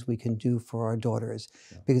best things we can do for our daughters,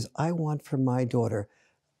 because I want for my daughter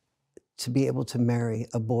to be able to marry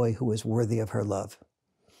a boy who is worthy of her love.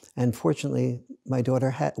 And fortunately, my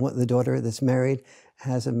daughter, the daughter that's married,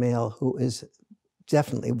 has a male who is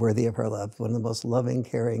definitely worthy of her love, one of the most loving,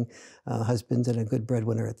 caring husbands, and a good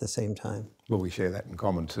breadwinner at the same time. Well, we share that in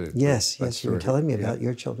common too. Yes, yes. You were telling me about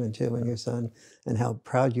your children too, and your son, and how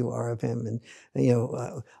proud you are of him. And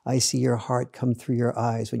I see your heart come through your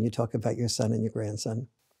eyes when you talk about your son and your grandson.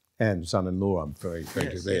 And son-in-law, I'm very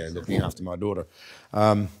thankful there, looking after my daughter.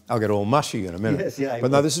 I'll get all mushy in a minute. Yes, yeah,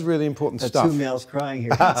 but no, this is really important stuff. Two males crying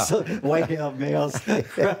here, white-haired males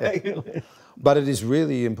crying. But it is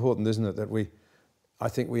really important, isn't it, that I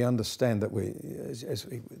think we understand that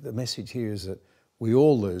the message here is that we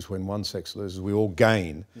all lose when one sex loses, we all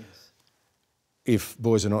gain if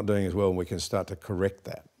boys are not doing as well, and we can start to correct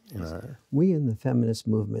that. We in the feminist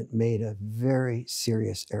movement made a very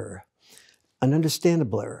serious error, an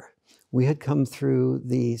understandable error. We had come through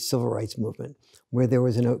the civil rights movement, where there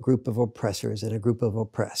was a group of oppressors and a group of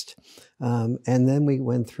oppressed. And then we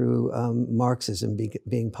went through Marxism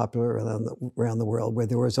being popular around the world, where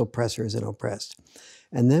there was oppressors and oppressed.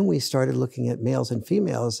 And then we started looking at males and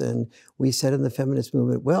females, and we said in the feminist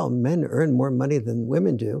movement, well, men earn more money than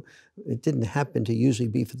women do. It didn't happen to usually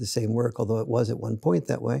be for the same work, although it was at one point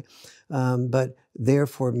that way. But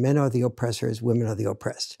therefore, men are the oppressors, women are the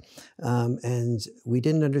oppressed. And we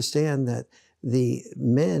didn't understand that the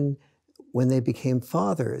men, when they became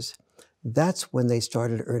fathers, that's when they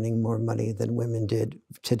started earning more money than women did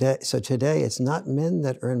today. So today, it's not men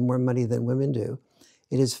that earn more money than women do.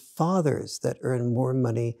 It is fathers that earn more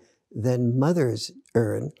money than mothers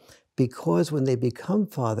earn, because when they become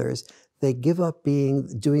fathers, they give up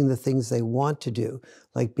doing the things they want to do,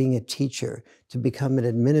 like being a teacher, to become an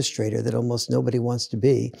administrator that almost nobody wants to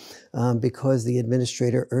be, because the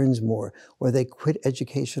administrator earns more. Or they quit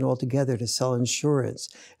education altogether to sell insurance,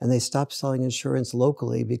 and they stop selling insurance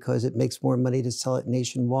locally because it makes more money to sell it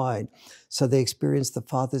nationwide. So they experience the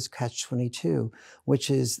father's catch-22, which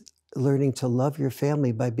is learning to love your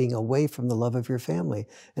family by being away from the love of your family.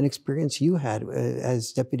 An experience you had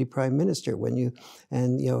as Deputy Prime Minister when you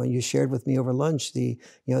shared with me over lunch the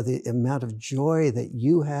amount of joy that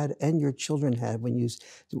you had and your children had when you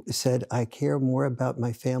said, I care more about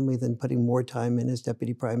my family than putting more time in as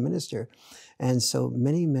Deputy Prime Minister. And so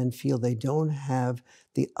many men feel they don't have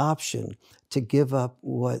the option to give up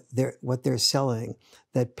what they're selling,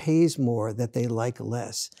 that pays more that they like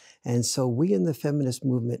less. And so we in the feminist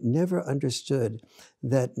movement never understood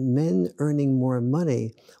that men earning more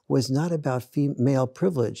money was not about male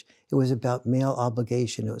privilege. It was about male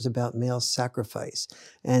obligation. It was about male sacrifice.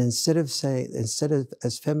 And instead of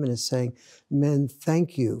as feminists saying, men,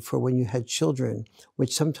 thank you for when you had children,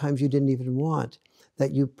 which sometimes you didn't even want,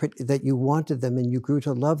 that you wanted them and you grew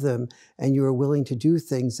to love them, and you were willing to do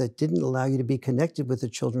things that didn't allow you to be connected with the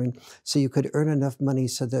children, so you could earn enough money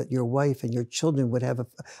so that your wife and your children would have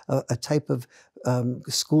a type of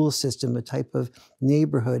school system, a type of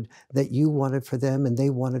neighborhood that you wanted for them and they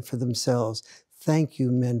wanted for themselves. Thank you,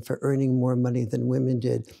 men, for earning more money than women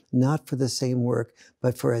did, not for the same work,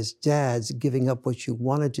 but for, as dads, giving up what you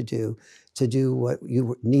wanted to do what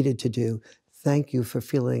you needed to do. Thank you for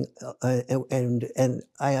feeling, and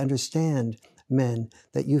I understand, men,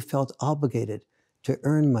 that you felt obligated to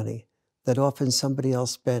earn money that often somebody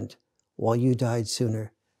else spent while you died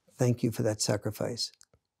sooner. Thank you for that sacrifice.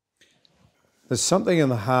 There's something in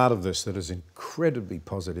the heart of this that is incredibly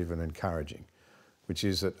positive and encouraging, which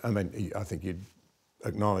is that, I mean, I think you'd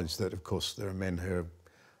acknowledge that, of course, there are men who have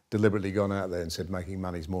deliberately gone out there and said making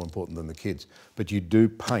money is more important than the kids. But you do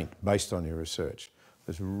paint, based on your research,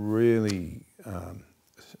 this really,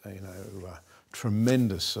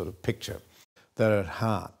 tremendous sort of picture that at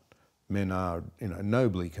heart men are,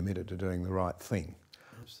 nobly committed to doing the right thing.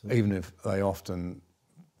 Absolutely. Even if they often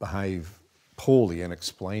behave poorly in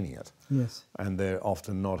explaining it. Yes. And they're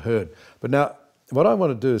often not heard. But now, what I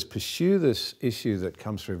want to do is pursue this issue that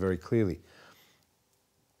comes through very clearly.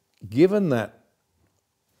 Given that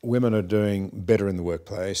women are doing better in the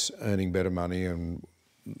workplace, earning better money, and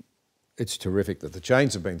it's terrific that the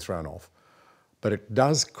chains have been thrown off, but it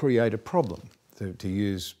does create a problem, to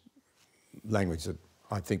use language that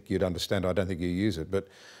I think you'd understand. I don't think you use it, but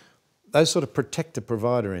those sort of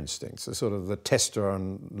protector-provider instincts, the sort of the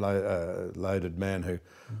testosterone-loaded man who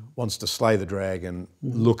wants to slay the dragon,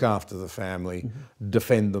 look after the family,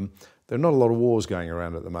 defend them. There are not a lot of wars going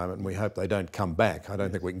around at the moment, and we hope they don't come back. I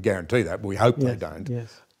don't think we can guarantee that, but we hope they don't.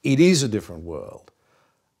 Yes. It is a different world.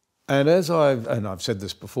 And I've said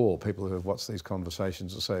this before, people who have watched these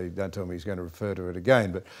conversations will say, don't tell me he's going to refer to it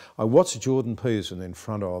again, but I watched Jordan Peterson in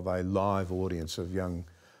front of a live audience of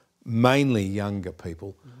mainly younger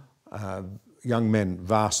people, young men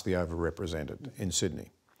vastly overrepresented in Sydney.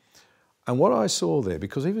 And what I saw there,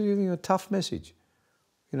 because he was giving a tough message,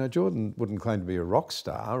 Jordan wouldn't claim to be a rock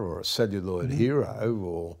star or a celluloid hero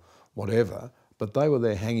or whatever, but they were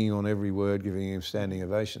there hanging on every word, giving him standing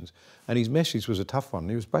ovations. And his message was a tough one.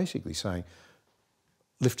 He was basically saying,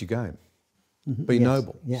 lift your game, be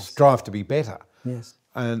noble, strive to be better. Yes.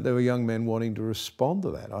 And there were young men wanting to respond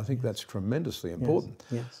to that. I think that's tremendously important.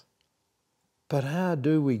 Yes. But how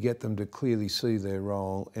do we get them to clearly see their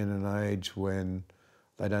role in an age when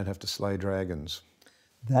they don't have to slay dragons?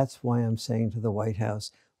 That's why I'm saying to the White House,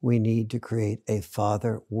 we need to create a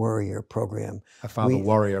father warrior program. A father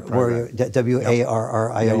warrior program.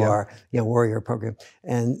 WARRIOR, warrior program.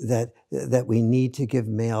 And that we need to give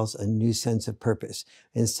males a new sense of purpose.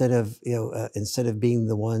 Instead of being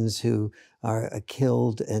the ones who are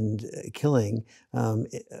killed and killing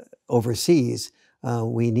overseas,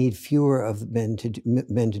 we need fewer of men to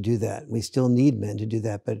do that. We still need men to do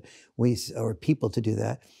that, or people to do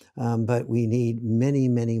that. But we need many,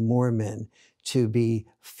 many more men to be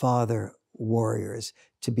father warriors,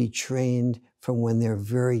 to be trained from when they're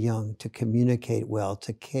very young, to communicate well,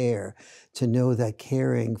 to care, to know that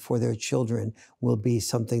caring for their children will be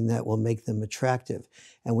something that will make them attractive.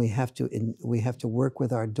 And we have to work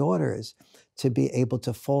with our daughters to be able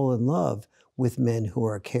to fall in love with men who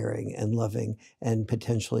are caring and loving and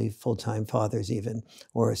potentially full-time fathers even,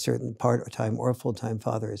 or a certain part-time or full-time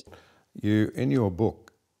fathers. You, in your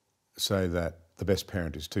book, say that the best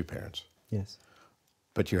parent is two parents. Yes.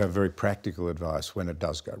 But you have very practical advice when it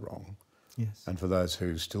does go wrong. Yes. And for those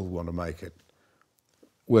who still want to make it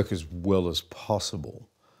work as well as possible.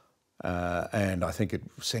 And I think it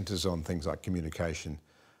centres on things like communication,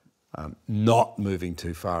 not moving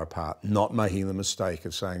too far apart, not making the mistake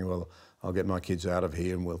of saying, well, I'll get my kids out of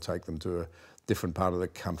here and we'll take them to a different part of the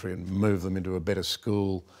country and move them into a better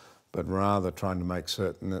school, but rather trying to make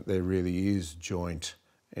certain that there really is joint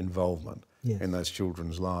involvement in those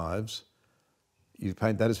children's lives.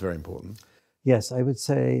 That is very important. Yes, I would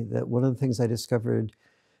say that one of the things I discovered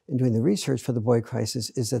in doing the research for the boy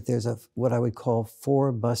crisis is that there's what I would call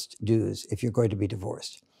 4 must-dos if you're going to be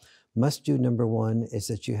divorced. Must-do number 1 is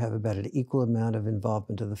that you have about an equal amount of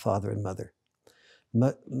involvement of the father and mother.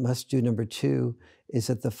 Must-do number 2 is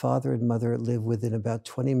that the father and mother live within about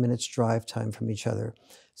 20 minutes drive time from each other,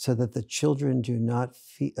 so that the children do not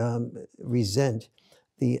resent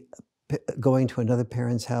the going to another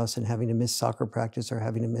parent's house and having to miss soccer practice or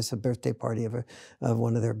having to miss a birthday party of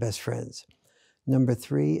one of their best friends. Number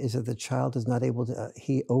 3 is that the child is not able to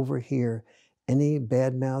overhear any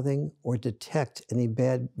bad mouthing or detect any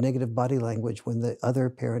bad negative body language when the other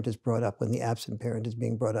parent is brought up, when the absent parent is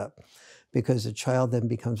being brought up, because the child then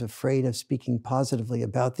becomes afraid of speaking positively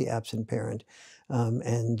about the absent parent,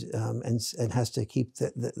 and has to keep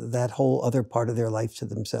that whole other part of their life to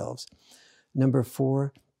themselves. Number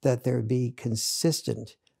 4, that there be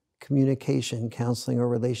consistent communication counseling or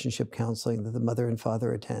relationship counseling that the mother and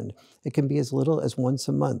father attend. It can be as little as once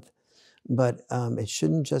a month, but it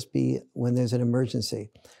shouldn't just be when there's an emergency,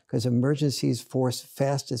 because emergencies force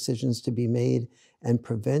fast decisions to be made and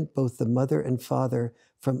prevent both the mother and father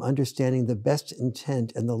from understanding the best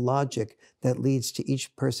intent and the logic that leads to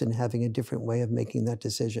each person having a different way of making that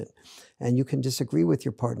decision. And you can disagree with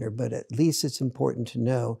your partner, but at least it's important to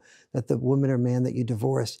know that the woman or man that you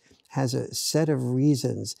divorced has a set of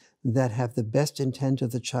reasons that have the best intent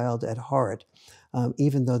of the child at heart,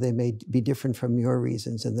 even though they may be different from your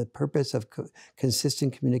reasons. And the purpose of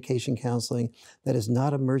consistent communication counseling that is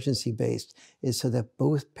not emergency-based is so that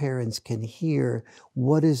both parents can hear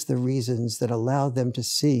what is the reasons that allow them to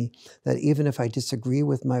see that even if I disagree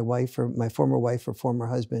with my wife or my former wife or former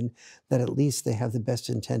husband, that at least they have the best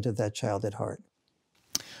intent of that child at heart.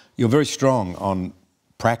 You're very strong on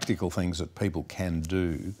practical things that people can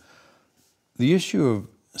do. The issue of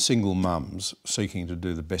single mums seeking to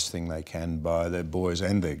do the best thing they can by their boys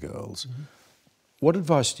and their girls, what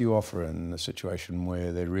advice do you offer in a situation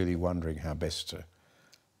where they're really wondering how best to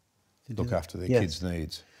look after their kids'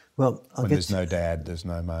 needs? Well, when there's no dad, there's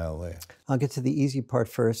no male there. I'll get to the easy part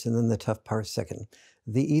first and then the tough part second.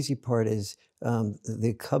 The easy part is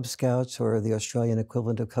the Cub Scouts, or the Australian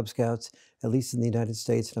equivalent of Cub Scouts, at least in the United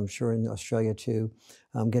States, and I'm sure in Australia too,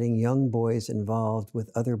 getting young boys involved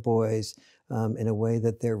with other boys in a way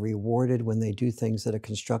that they're rewarded when they do things that are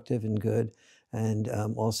constructive and good. And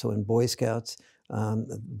also in Boy Scouts,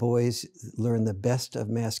 boys learn the best of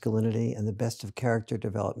masculinity and the best of character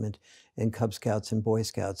development in Cub Scouts and Boy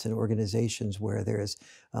Scouts, and organizations where there's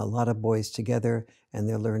a lot of boys together and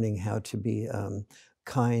they're learning how to be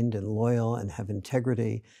kind and loyal and have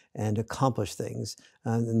integrity and accomplish things.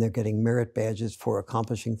 And they're getting merit badges for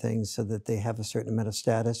accomplishing things so that they have a certain amount of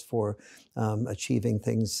status for achieving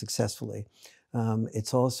things successfully.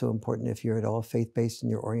 It's also important, if you're at all faith-based in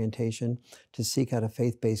your orientation, to seek out a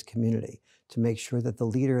faith-based community, to make sure that the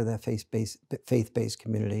leader of that faith-based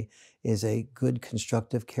community is a good,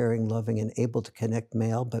 constructive, caring, loving, and able to connect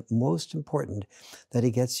male, but most important, that he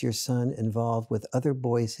gets your son involved with other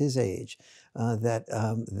boys his age,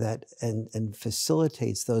 and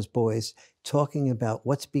facilitates those boys talking about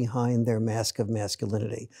what's behind their mask of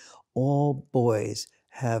masculinity. All boys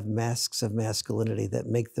have masks of masculinity that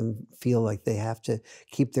make them feel like they have to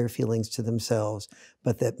keep their feelings to themselves,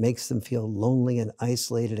 but that makes them feel lonely and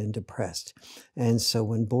isolated and depressed. And so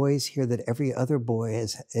when boys hear that every other boy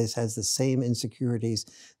has the same insecurities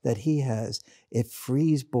that he has, it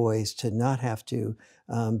frees boys to not have to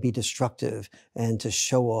be destructive and to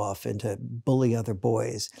show off and to bully other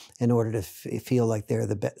boys in order to feel like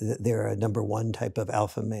they're a number one type of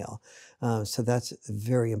alpha male. So that's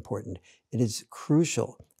very important. It is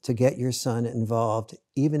crucial to get your son involved,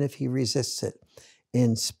 even if he resists it,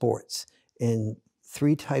 in sports, in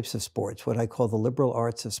 3 types of sports, what I call the liberal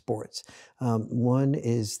arts of sports. One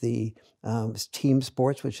is the team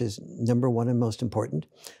sports, which is number 1 and most important,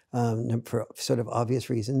 for sort of obvious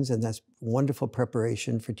reasons, and that's wonderful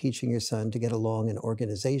preparation for teaching your son to get along in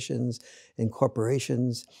organizations, in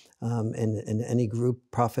corporations, in any group,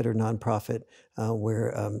 profit or nonprofit,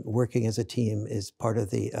 where working as a team is part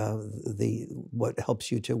of what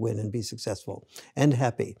helps you to win and be successful and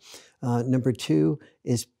happy. Number 2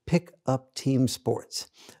 is pick up team sports.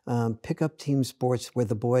 Pick up team sports where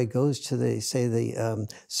the boy goes to the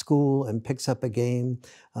school and picks up a game.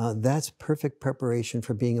 That's perfect preparation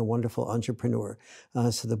for being a wonderful entrepreneur.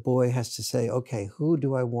 So the boy has to say, okay, who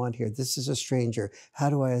do I want here? This is a stranger. How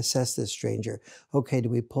do I assess this stranger? Okay, do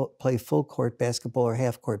we play full court basketball or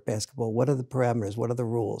half court basketball? What are the parameters? What are the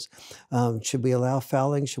rules? Should we allow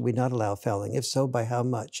fouling? Should we not allow fouling? If so, by how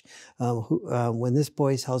much? When this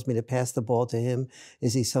boy tells me to pass the ball to him,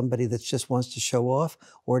 is he somebody that just wants to show off,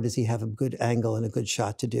 or does he have a good angle and a good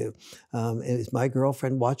shot to do? Is my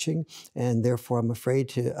girlfriend watching, and therefore I'm afraid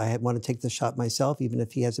to I want to take the shot myself, even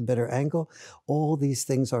if he has a better angle. All these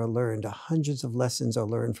things are learned. Hundreds of lessons are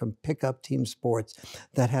learned from pickup team sports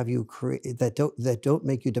that have you that don't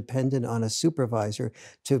make you dependent on a supervisor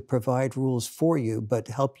to provide rules for you, but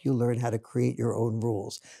help you learn how to create your own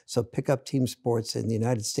rules. So pickup team sports in the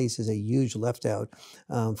United States is a huge left out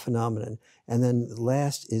phenomenon. And then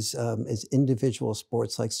last is individual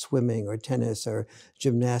sports like swimming or tennis or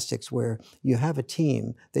gymnastics, where you have a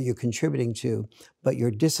team that you're contributing to, but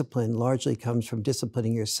your discipline largely comes from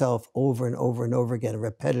disciplining yourself over and over and over again,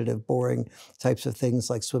 repetitive, boring types of things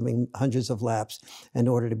like swimming hundreds of laps in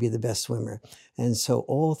order to be the best swimmer. And so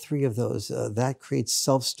all three of those, that creates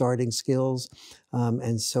self-starting skills.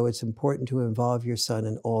 And so it's important to involve your son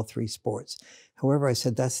in all three sports. However, I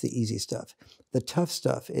said that's the easy stuff. The tough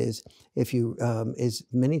stuff is is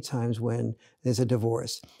many times when there's a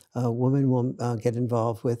divorce, a woman will get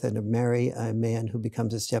involved with and marry a man who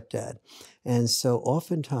becomes a stepdad. And so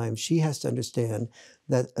oftentimes she has to understand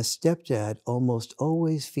that a stepdad almost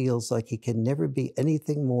always feels like he can never be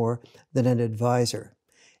anything more than an advisor,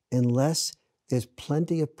 unless there's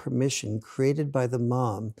plenty of permission created by the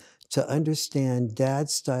mom to understand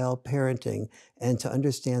dad-style parenting and to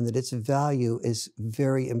understand that its value is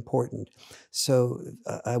very important. So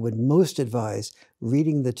I would most advise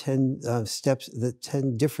reading the 10 steps, the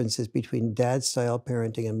 10 differences between dad-style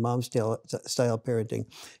parenting and mom-style parenting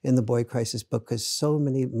in the Boy Crisis book, because so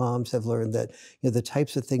many moms have learned that the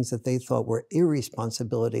types of things that they thought were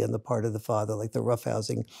irresponsibility on the part of the father, like the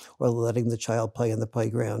roughhousing or letting the child play in the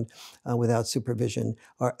playground without supervision,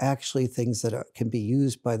 are actually things that can be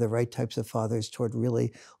used by the right types of fathers toward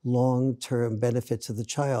really long-term benefits of the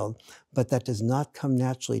child. But that does not come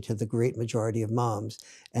naturally to the great majority of moms.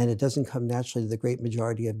 And it doesn't come naturally to the great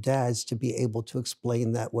majority of dads to be able to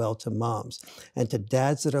explain that well to moms. And to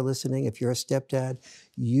dads that are listening, if you're a stepdad,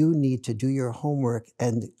 you need to do your homework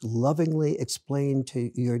and lovingly explain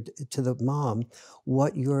to the mom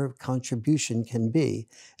what your contribution can be,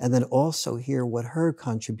 and then also hear what her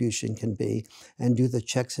contribution can be, and do the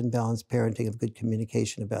checks and balance parenting of good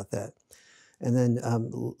communication about that. And then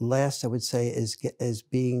last, I would say, is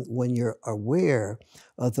being, when you're aware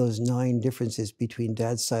of those 9 differences between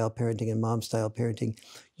dad-style parenting and mom-style parenting,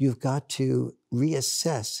 you've got to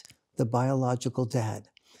reassess the biological dad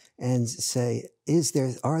and say,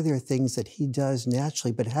 are there things that he does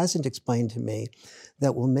naturally but hasn't explained to me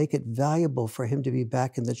that will make it valuable for him to be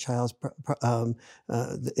back in the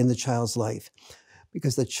child's life?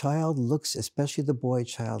 Because the child looks, especially the boy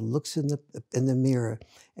child, looks in the mirror,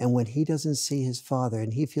 and when he doesn't see his father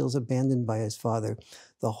and he feels abandoned by his father,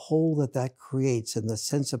 the hole that creates and the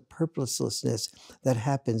sense of purposelessness that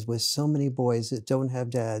happens with so many boys that don't have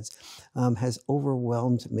dads has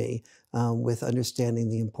overwhelmed me with understanding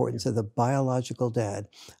the importance of the biological dad,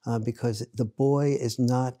 because the boy is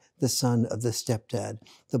not the son of the stepdad.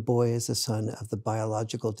 The boy is the son of the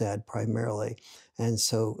biological dad primarily. And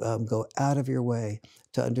so go out of your way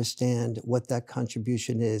to understand what that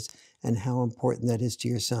contribution is and how important that is to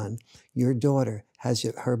your son. Your daughter has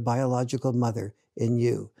her biological mother in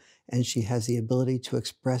you, and she has the ability to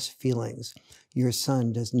express feelings. Your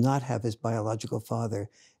son does not have his biological father,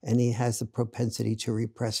 and he has the propensity to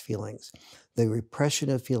repress feelings. The repression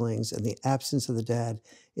of feelings and the absence of the dad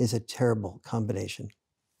is a terrible combination.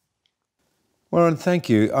 Warren, thank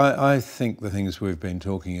you. I think the things we've been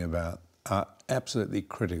talking about are absolutely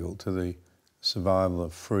critical to the survival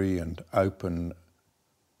of free and open,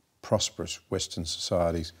 prosperous Western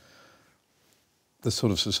societies, the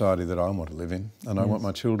sort of society that I want to live in, and I want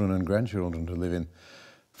my children and grandchildren to live in.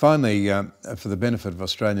 Finally, for the benefit of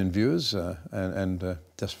Australian viewers and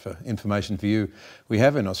just for information for you, we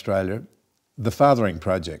have in Australia the Fathering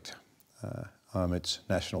Project. I'm its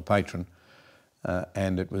national patron,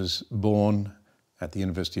 and it was born at the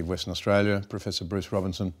University of Western Australia, Professor Bruce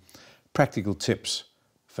Robinson. Practical tips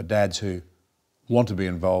for dads who want to be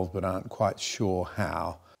involved but aren't quite sure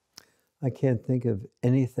how. I can't think of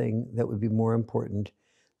anything that would be more important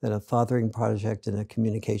than a fathering project and a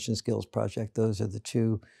communication skills project. Those are the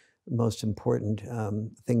two most important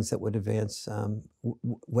things that would advance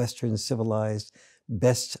Western civilized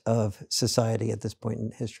best of society at this point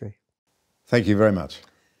in history. Thank you very much.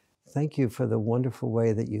 Thank you for the wonderful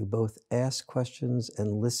way that you both asked questions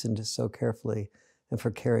and listened so carefully, and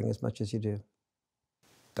for caring as much as you do.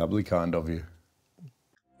 Doubly kind of you.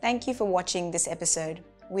 Thank you for watching this episode.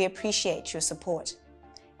 We appreciate your support.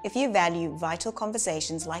 If you value vital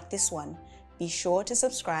conversations like this one, be sure to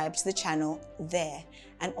subscribe to the channel there,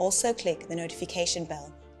 and also click the notification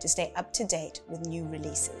bell to stay up to date with new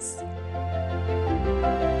releases.